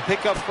 When you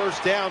pick up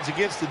first downs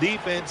against the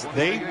defense,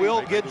 they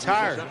will get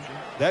tired.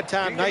 That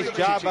time, nice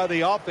job by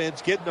the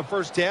offense getting the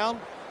first down,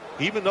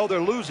 even though they're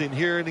losing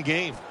here in the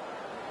game.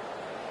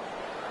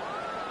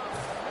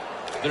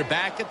 They're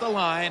back at the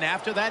line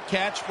after that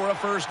catch for a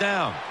first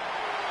down.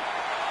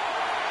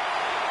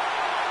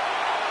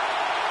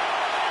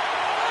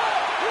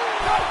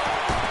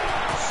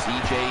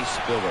 C.J.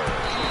 Spiller.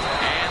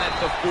 And at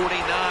the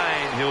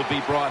 49, he'll be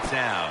brought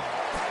down.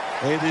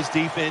 Hey, this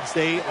defense,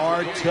 they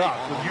are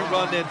tough. When you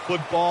run that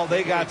football,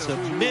 they got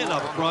some men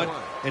up front.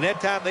 And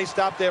that time they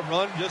stopped that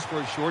run just for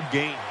a short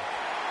gain.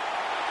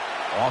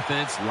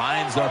 Offense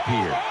lines up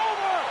here.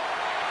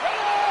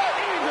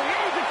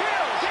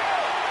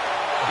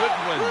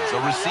 Goodwin's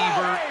a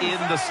receiver in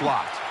the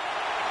slot.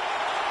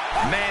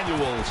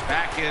 Manuel's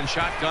back in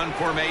shotgun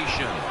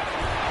formation.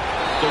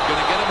 They're going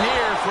to get him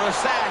here for a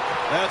sack.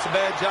 That's a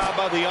bad job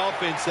by the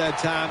offense that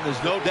time.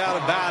 There's no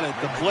doubt about it.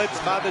 The blitz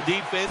by the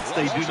defense,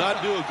 they do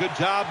not do a good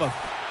job of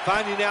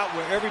finding out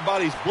where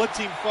everybody's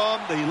blitzing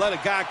from. They let a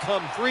guy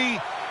come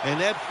free,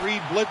 and that free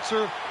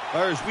blitzer,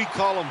 or as we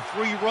call them,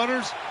 free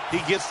runners,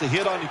 he gets the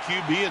hit on the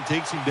QB and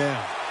takes him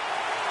down.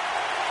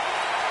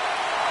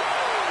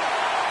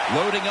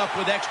 Loading up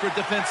with extra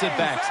defensive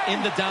backs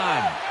in the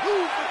dime.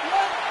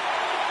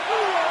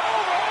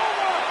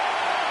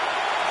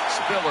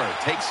 Spiller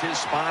takes his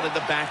spot in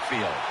the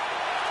backfield.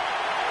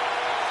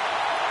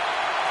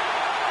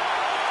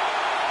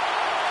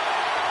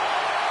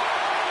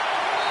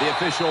 The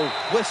official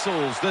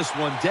whistles this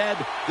one dead.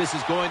 This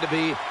is going to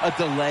be a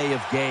delay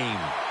of game.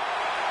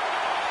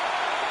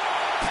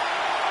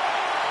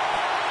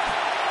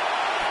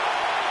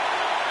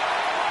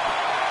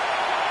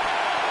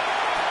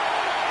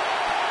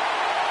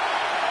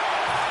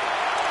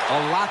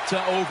 A lot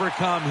to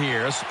overcome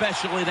here,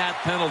 especially that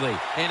penalty.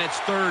 And it's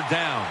third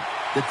down.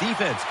 The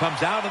defense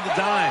comes out of the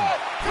dime.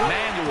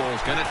 Manuel's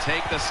going to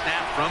take the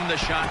snap from the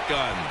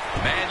shotgun.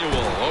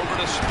 Manuel over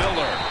to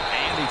Spiller.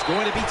 And he's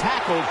going to be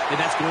tackled, and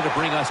that's going to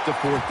bring us to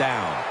fourth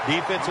down.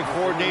 Defensive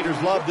coordinators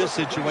love this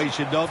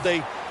situation, don't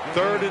they?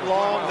 Third and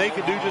long, they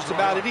can do just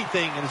about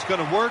anything, and it's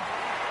going to work.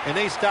 And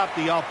they stop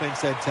the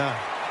offense that time.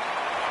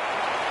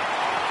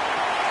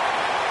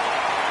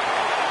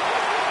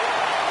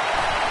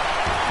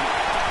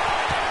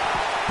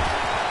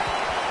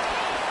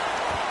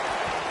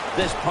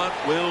 This punt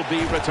will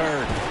be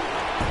returned.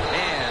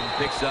 And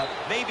picks up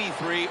maybe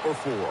 3 or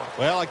 4.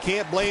 Well, I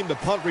can't blame the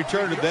punt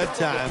return at that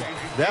time.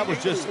 That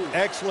was just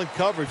excellent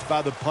coverage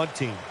by the punt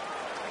team.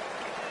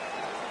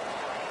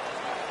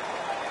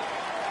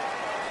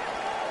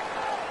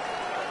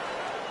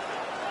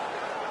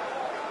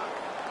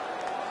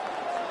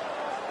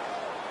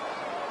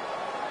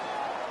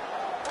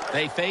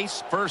 They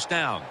face first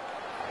down.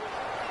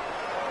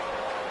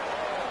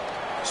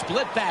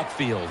 Split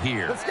backfield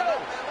here. Let's go.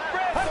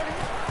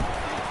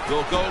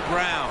 They'll go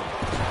ground.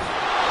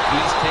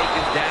 He's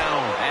taken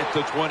down at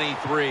the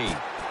 23.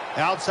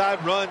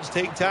 Outside runs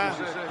take time,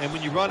 and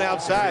when you run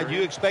outside,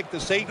 you expect the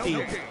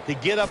safety to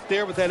get up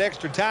there with that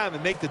extra time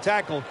and make the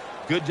tackle.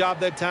 Good job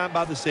that time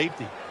by the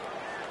safety.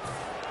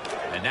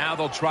 And now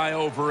they'll try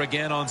over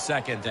again on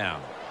second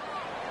down.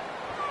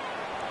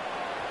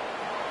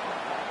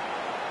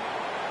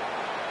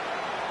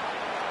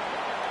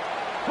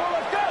 Well,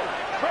 let's go.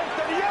 Brent,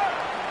 38.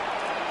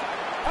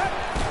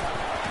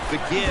 The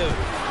give.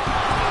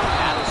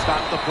 That'll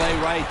stop the play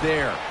right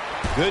there.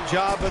 Good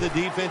job by the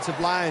defensive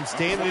line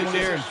standing in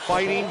there and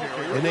fighting,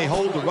 and they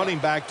hold the running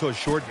back to a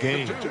short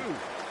gain.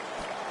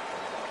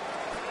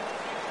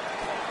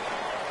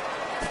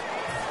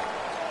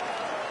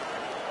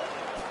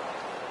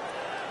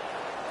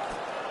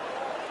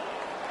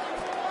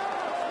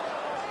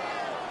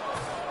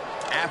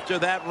 After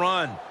that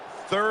run,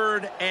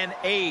 3rd and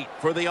 8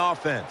 for the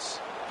offense.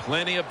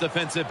 Plenty of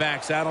defensive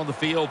backs out on the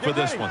field for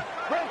this one.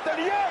 Brent,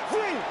 38.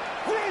 Free.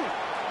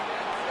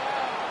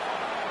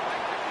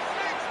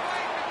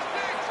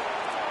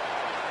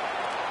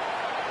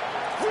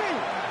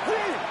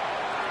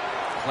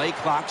 Play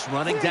clock's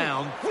running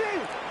down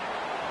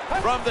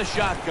from the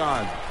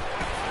shotgun.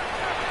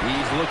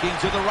 He's looking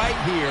to the right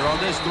here on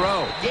this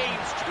throw.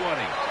 Gains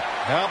 20.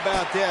 How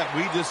about that?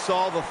 We just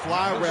saw the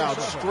fly route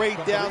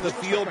straight down the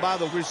field by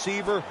the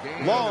receiver.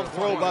 Long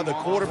throw by the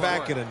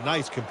quarterback and a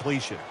nice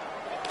completion.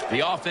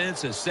 The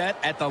offense is set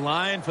at the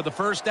line for the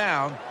first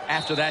down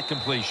after that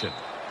completion.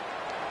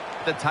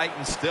 The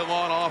Titans still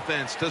on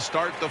offense to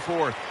start the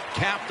 4th.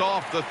 Capped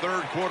off the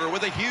 3rd quarter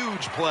with a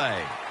huge play.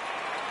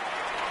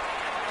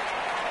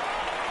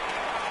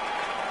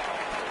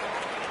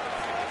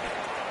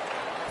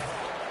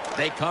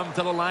 They come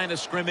to the line of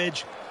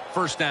scrimmage.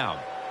 First down.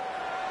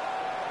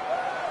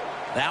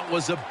 That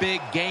was a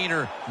big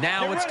gainer.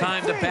 Now it's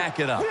time to back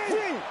it up.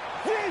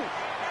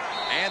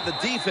 And the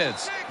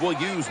defense will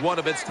use one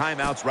of its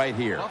timeouts right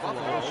here.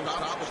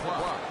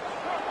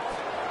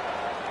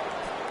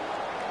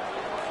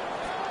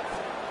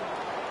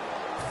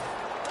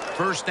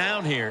 First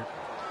down here.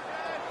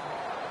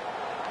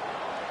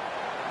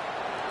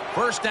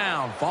 First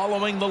down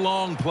following the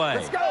long play.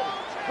 Let's go.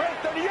 Brent,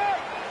 38.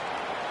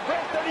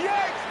 Brent,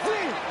 38.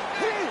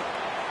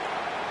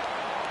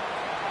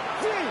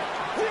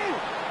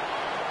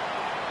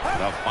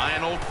 The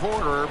final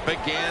quarter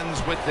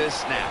begins with this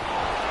snap.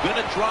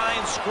 Gonna try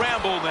and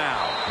scramble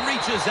now.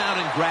 Reaches out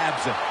and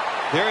grabs it.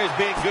 There has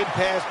been good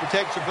pass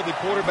protection for the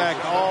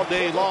quarterback all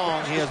day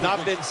long. He has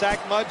not been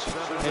sacked much,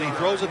 and he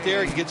throws it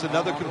there and gets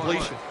another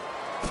completion.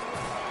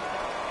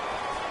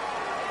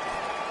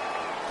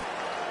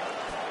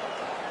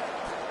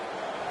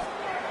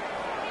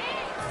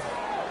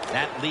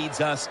 That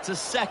leads us to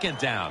second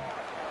down.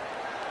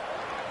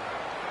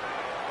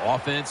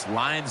 Offense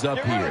lines up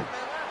here.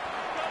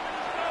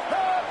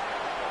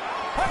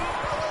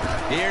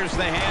 Here's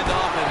the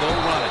handoff, and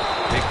they'll run it.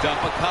 Picked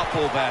up a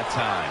couple that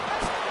time.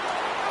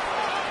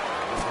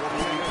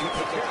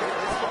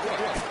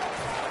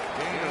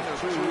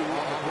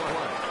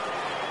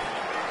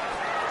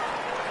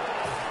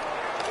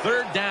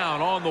 Third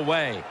down on the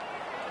way.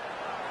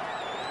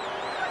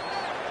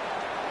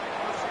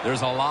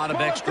 There's a lot of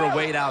extra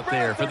weight out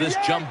there for this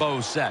jumbo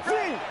set.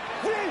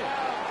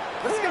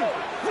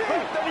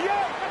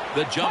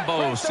 The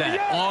jumbo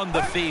set on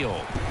the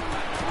field.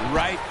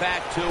 Right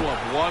back to him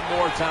one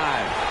more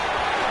time.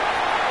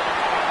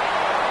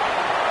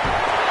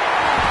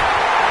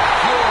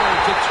 Pure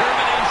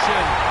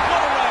determination.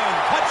 What a run.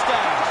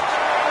 Touchdown.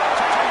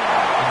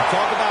 When you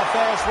talk about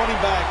fast running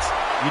backs,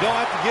 you don't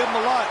have to give them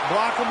a lot.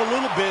 Block them a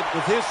little bit.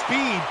 With his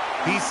speed,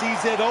 he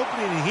sees that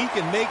opening and he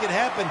can make it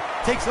happen.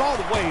 Takes it all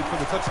the way for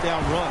the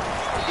touchdown run.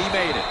 He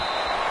made it.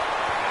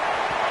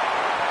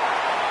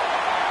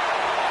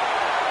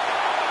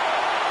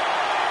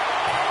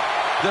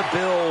 The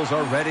Bills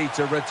are ready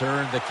to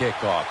return the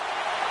kickoff.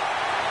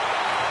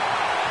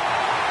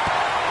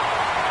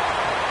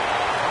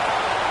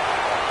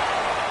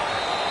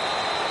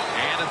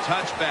 And a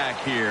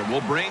touchback here will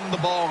bring the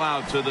ball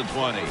out to the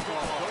 20.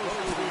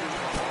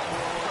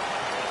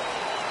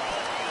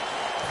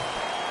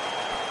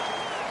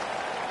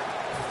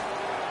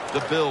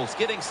 The Bills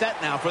getting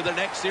set now for the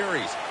next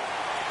series.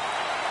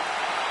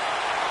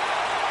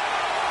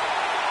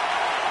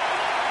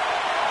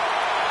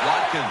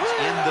 Watkins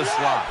in the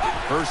slot.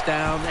 First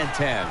down and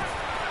 10.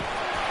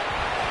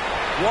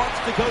 Wants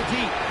to go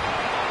deep.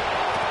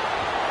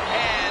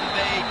 And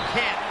they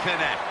can't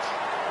connect.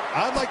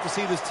 I'd like to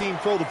see this team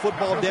throw the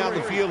football down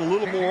the field a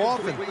little more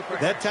often.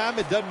 That time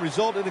it doesn't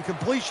result in a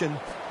completion,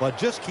 but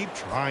just keep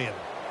trying.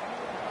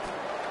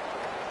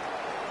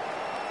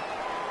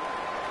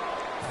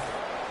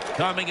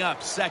 Coming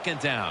up, second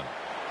down.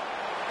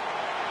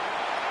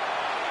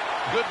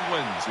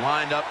 Goodwin's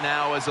lined up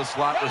now as a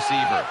slot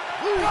receiver.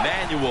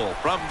 Manuel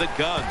from the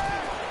gun.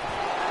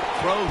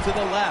 Throw to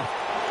the left.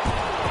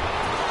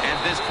 And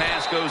this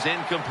pass goes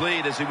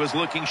incomplete as he was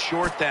looking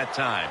short that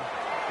time.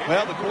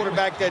 Well, the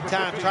quarterback that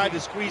time tried to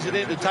squeeze it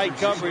into tight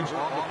coverage,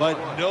 but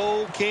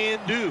no can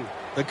do.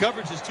 The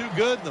coverage is too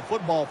good, and the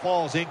football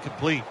falls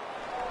incomplete.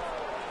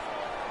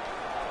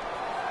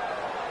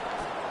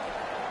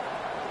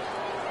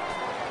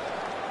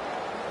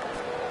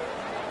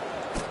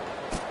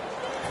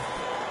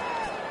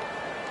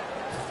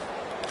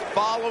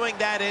 Following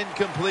that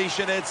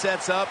incompletion, it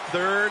sets up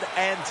 3rd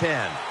and 10.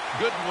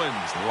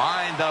 Goodwin's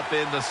lined up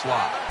in the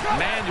slot.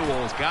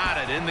 Manuel's got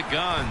it in the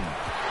gun.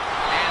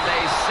 And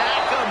they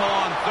sack him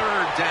on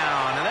 3rd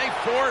down. And they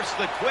force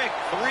the quick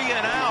 3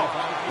 and out.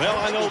 Well,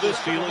 I know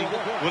this feeling.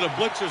 When a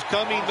blitzer's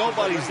coming,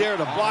 nobody's there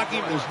to block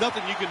him. There's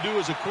nothing you can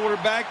do as a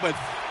quarterback, but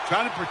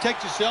try to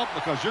protect yourself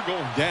because you're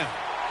going down.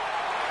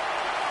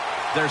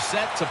 They're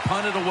set to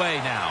punt it away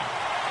now.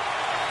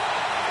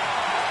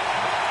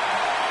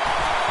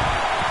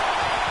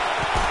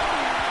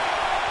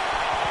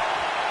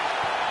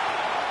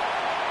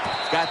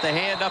 Got the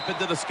hand up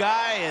into the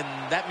sky,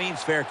 and that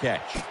means fair catch.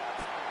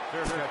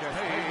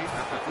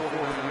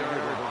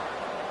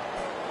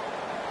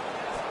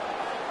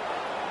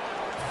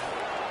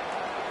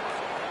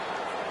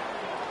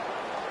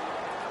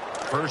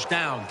 First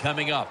down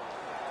coming up.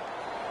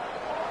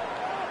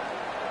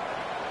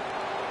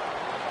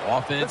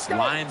 Offense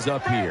lines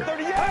up here.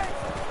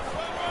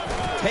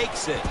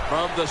 Takes it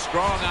from the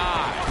strong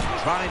eye.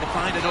 Trying to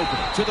find an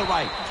opening to the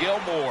right.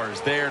 Gilmore's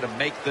there to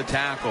make the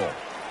tackle.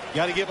 You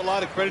got to give a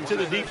lot of credit to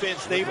the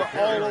defense. They were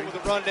all over the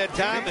run that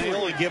time, and they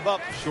only give up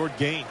a short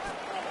gain.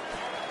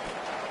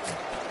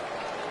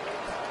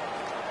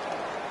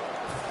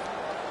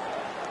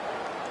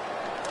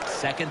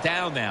 Second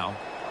down now.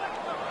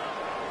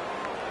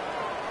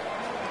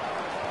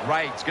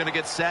 Wright's going to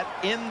get set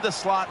in the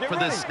slot for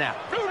this snap.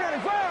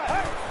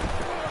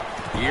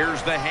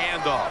 Here's the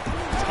handoff.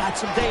 It's got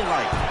some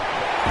daylight.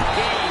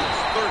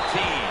 Gains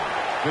 13.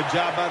 Good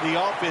job by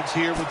the offense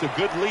here with a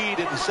good lead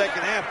in the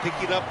second half,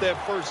 picking up that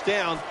first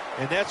down,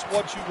 and that's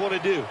what you want to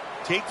do.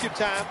 Take your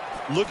time,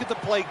 look at the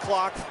play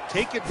clock,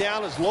 take it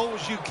down as low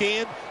as you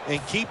can,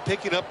 and keep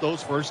picking up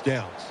those first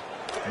downs.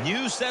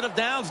 New set of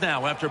downs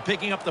now after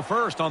picking up the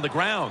first on the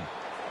ground.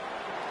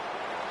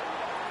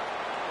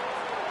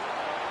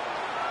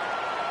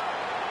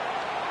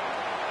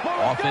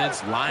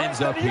 Offense lines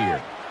up here.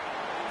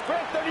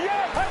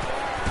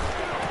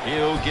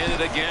 He'll get it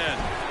again.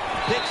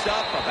 Picks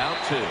up about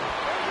 2.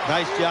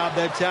 Nice job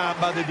that time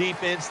by the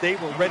defense. They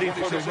were ready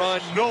for the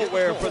run,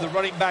 nowhere for the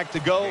running back to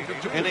go,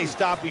 and they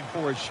stopped him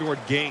for a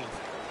short gain.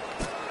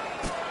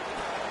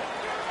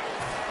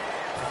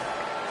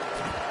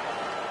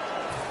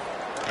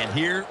 And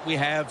here we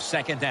have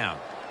second down.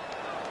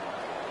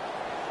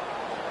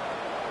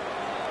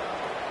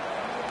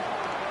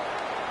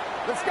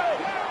 Let's go.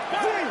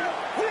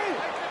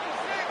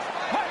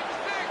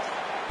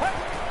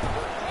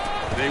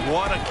 They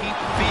want to keep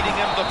feeding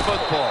him the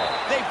football.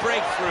 They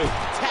break through,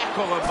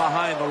 tackle him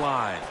behind the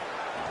line.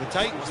 The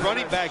Titans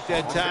running back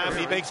that time,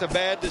 he makes a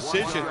bad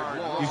decision.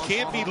 You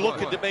can't be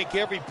looking to make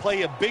every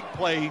play a big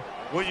play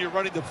when you're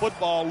running the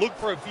football. Look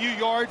for a few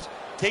yards,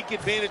 take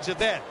advantage of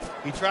that.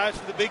 He tries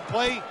for the big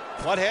play.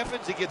 What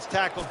happens? He gets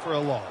tackled for a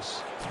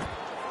loss.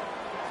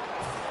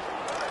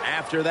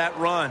 After that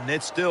run,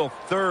 it's still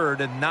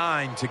 3rd and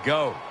 9 to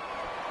go.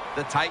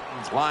 The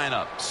Titans line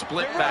up,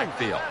 split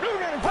backfield.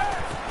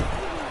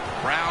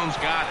 Brown's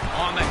got it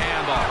on the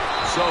handoff.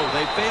 So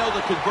they failed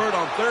to convert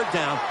on 3rd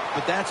down,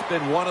 but that's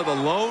been one of the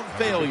lone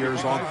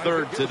failures on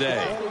 3rd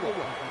today.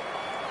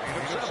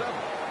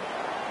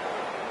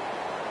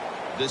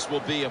 This will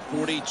be a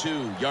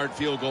 42-yard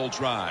field goal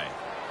try.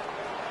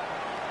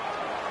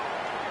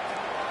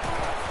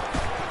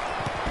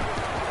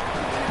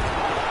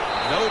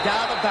 No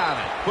doubt about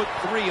it. Put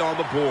 3 on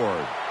the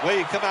board. Well,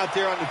 you come out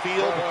there on the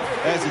field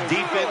as a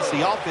defense.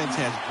 The offense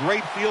has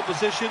great field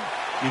position.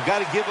 You've got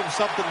to give them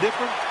something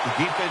different.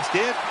 The defense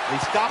did. They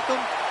stopped them,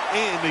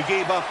 and they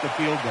gave up the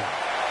field goal.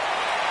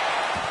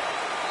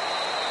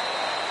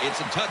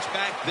 It's a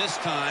touchback this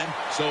time,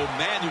 so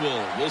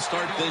Manuel will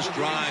start this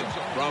drive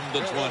from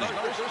the 20.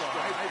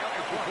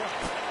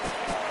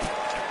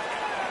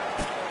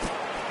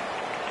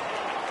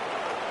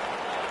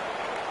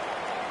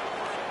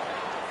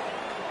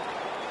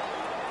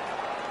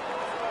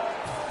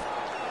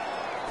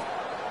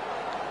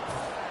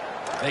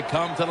 They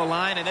come to the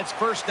line, and it's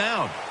first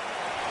down.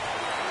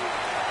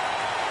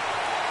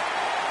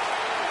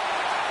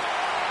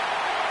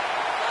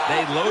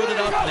 They load it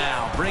up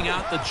now, bring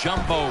out the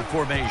jumbo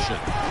formation.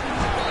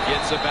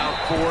 Gets about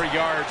 4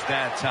 yards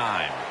that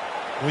time.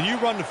 When you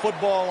run the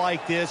football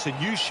like this and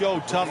you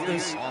show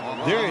toughness,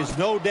 there is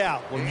no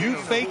doubt. When you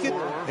fake it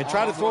and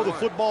try to throw the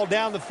football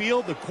down the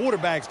field, the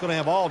quarterback's going to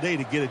have all day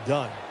to get it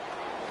done.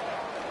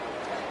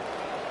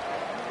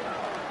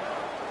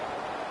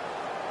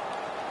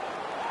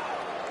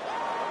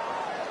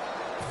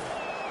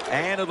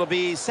 And it'll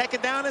be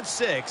 2nd down and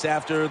 6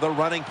 after the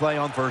running play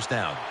on first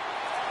down.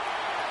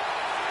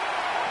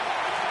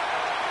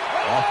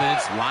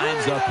 Offense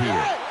lines up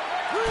here.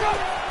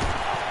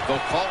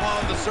 They'll call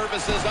on the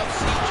services of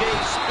C.J.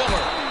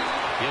 Spiller.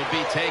 He'll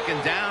be taken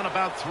down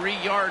about 3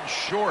 yards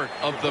short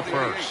of the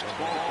first.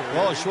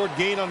 Well, a short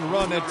gain on the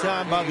run that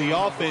time by the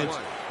offense.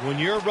 When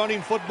you're a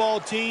running football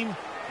team,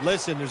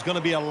 listen, there's going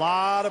to be a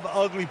lot of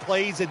ugly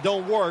plays that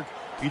don't work.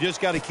 You just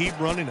got to keep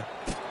running it.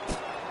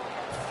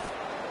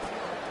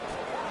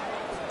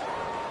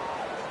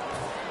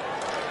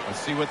 Let's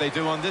see what they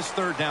do on this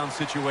 3rd down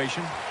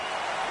situation.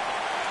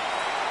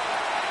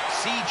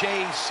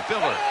 C.J.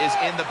 Spiller is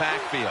in the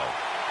backfield.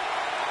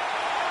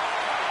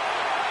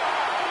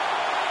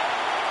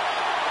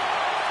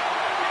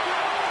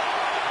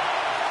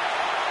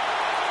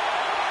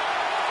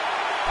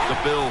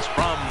 The Bills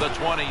from the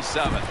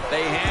 27.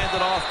 They hand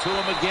it off to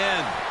him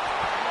again.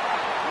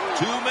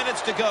 2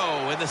 minutes to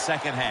go in the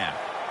second half.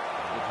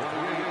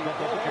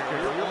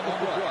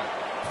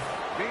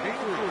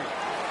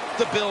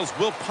 The Bills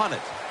will punt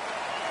it.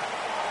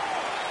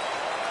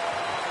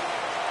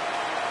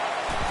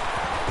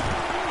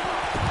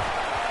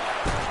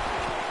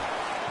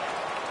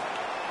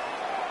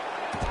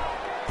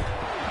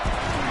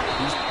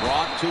 He's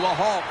brought to a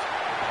halt.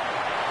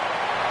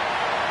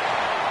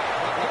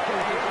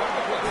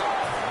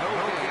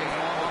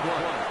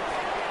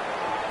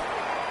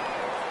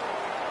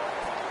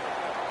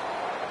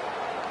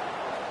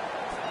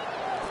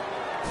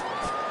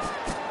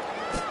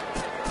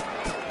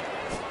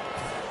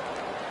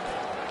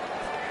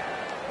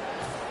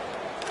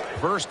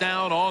 First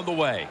down on the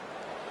way.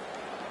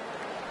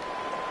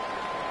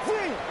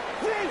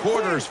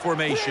 Quarters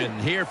formation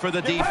here for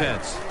the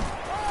defense.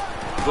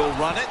 Will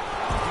run it.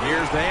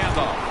 Here's the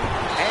handoff.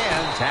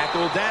 And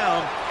tackled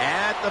down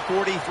at the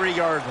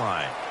 43-yard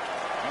line.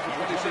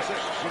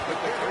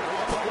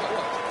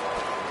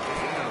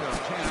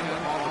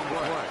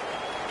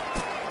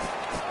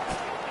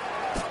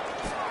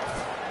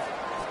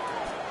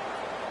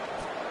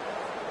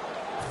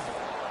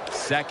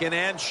 Second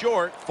and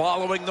short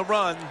following the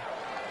run.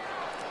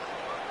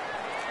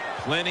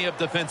 Plenty of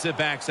defensive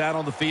backs out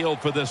on the field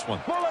for this one.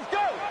 Well, let's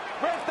go.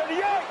 Red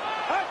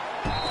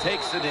 38.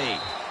 Takes the knee.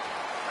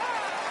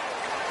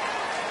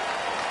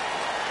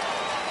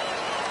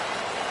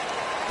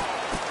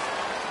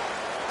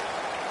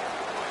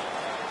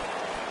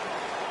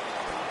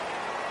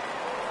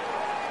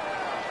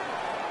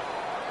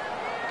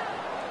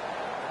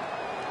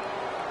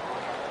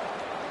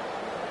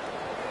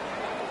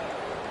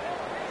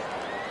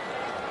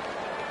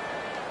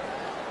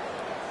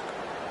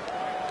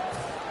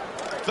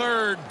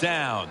 Third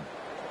down.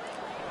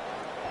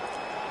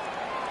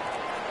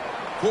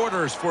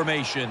 Quarters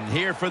formation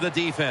here for the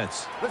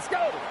defense. Let's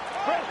go.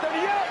 Red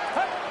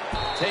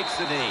 38. Takes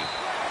the knee.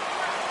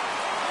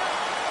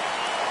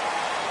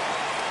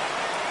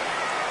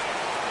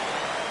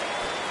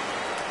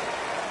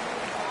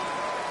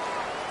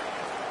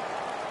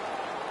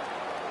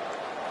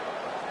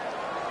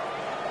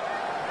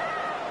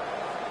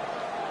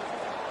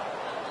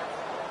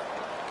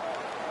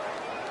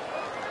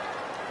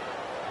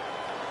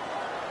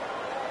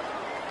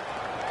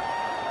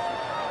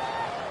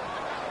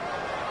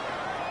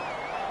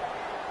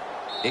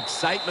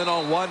 Excitement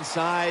on one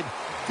side,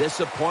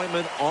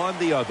 disappointment on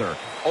the other.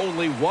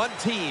 Only one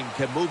team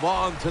can move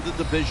on to the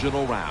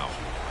divisional round.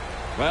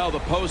 Well, the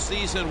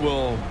postseason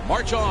will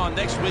march on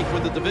next week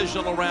with the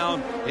divisional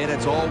round, and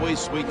it's always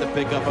sweet to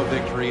pick up a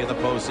victory in the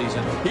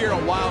postseason. Here,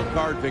 a wild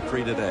card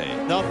victory today.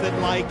 Nothing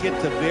like it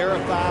to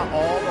verify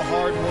all the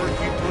hard work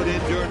you put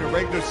in during the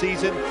regular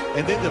season,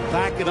 and then to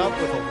back it up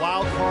with a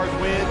wild card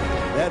win.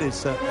 That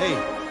is,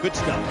 hey, good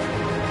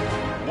stuff.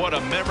 What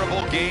a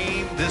memorable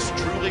game this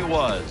truly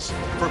was.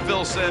 For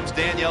Phil Simms,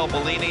 Danielle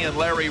Bellini, and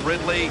Larry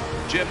Ridley,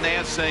 Jim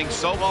Nantz saying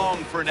so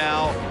long for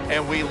now,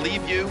 and we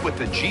leave you with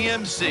the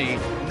GMC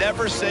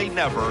Never Say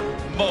Never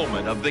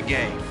moment of the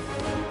game.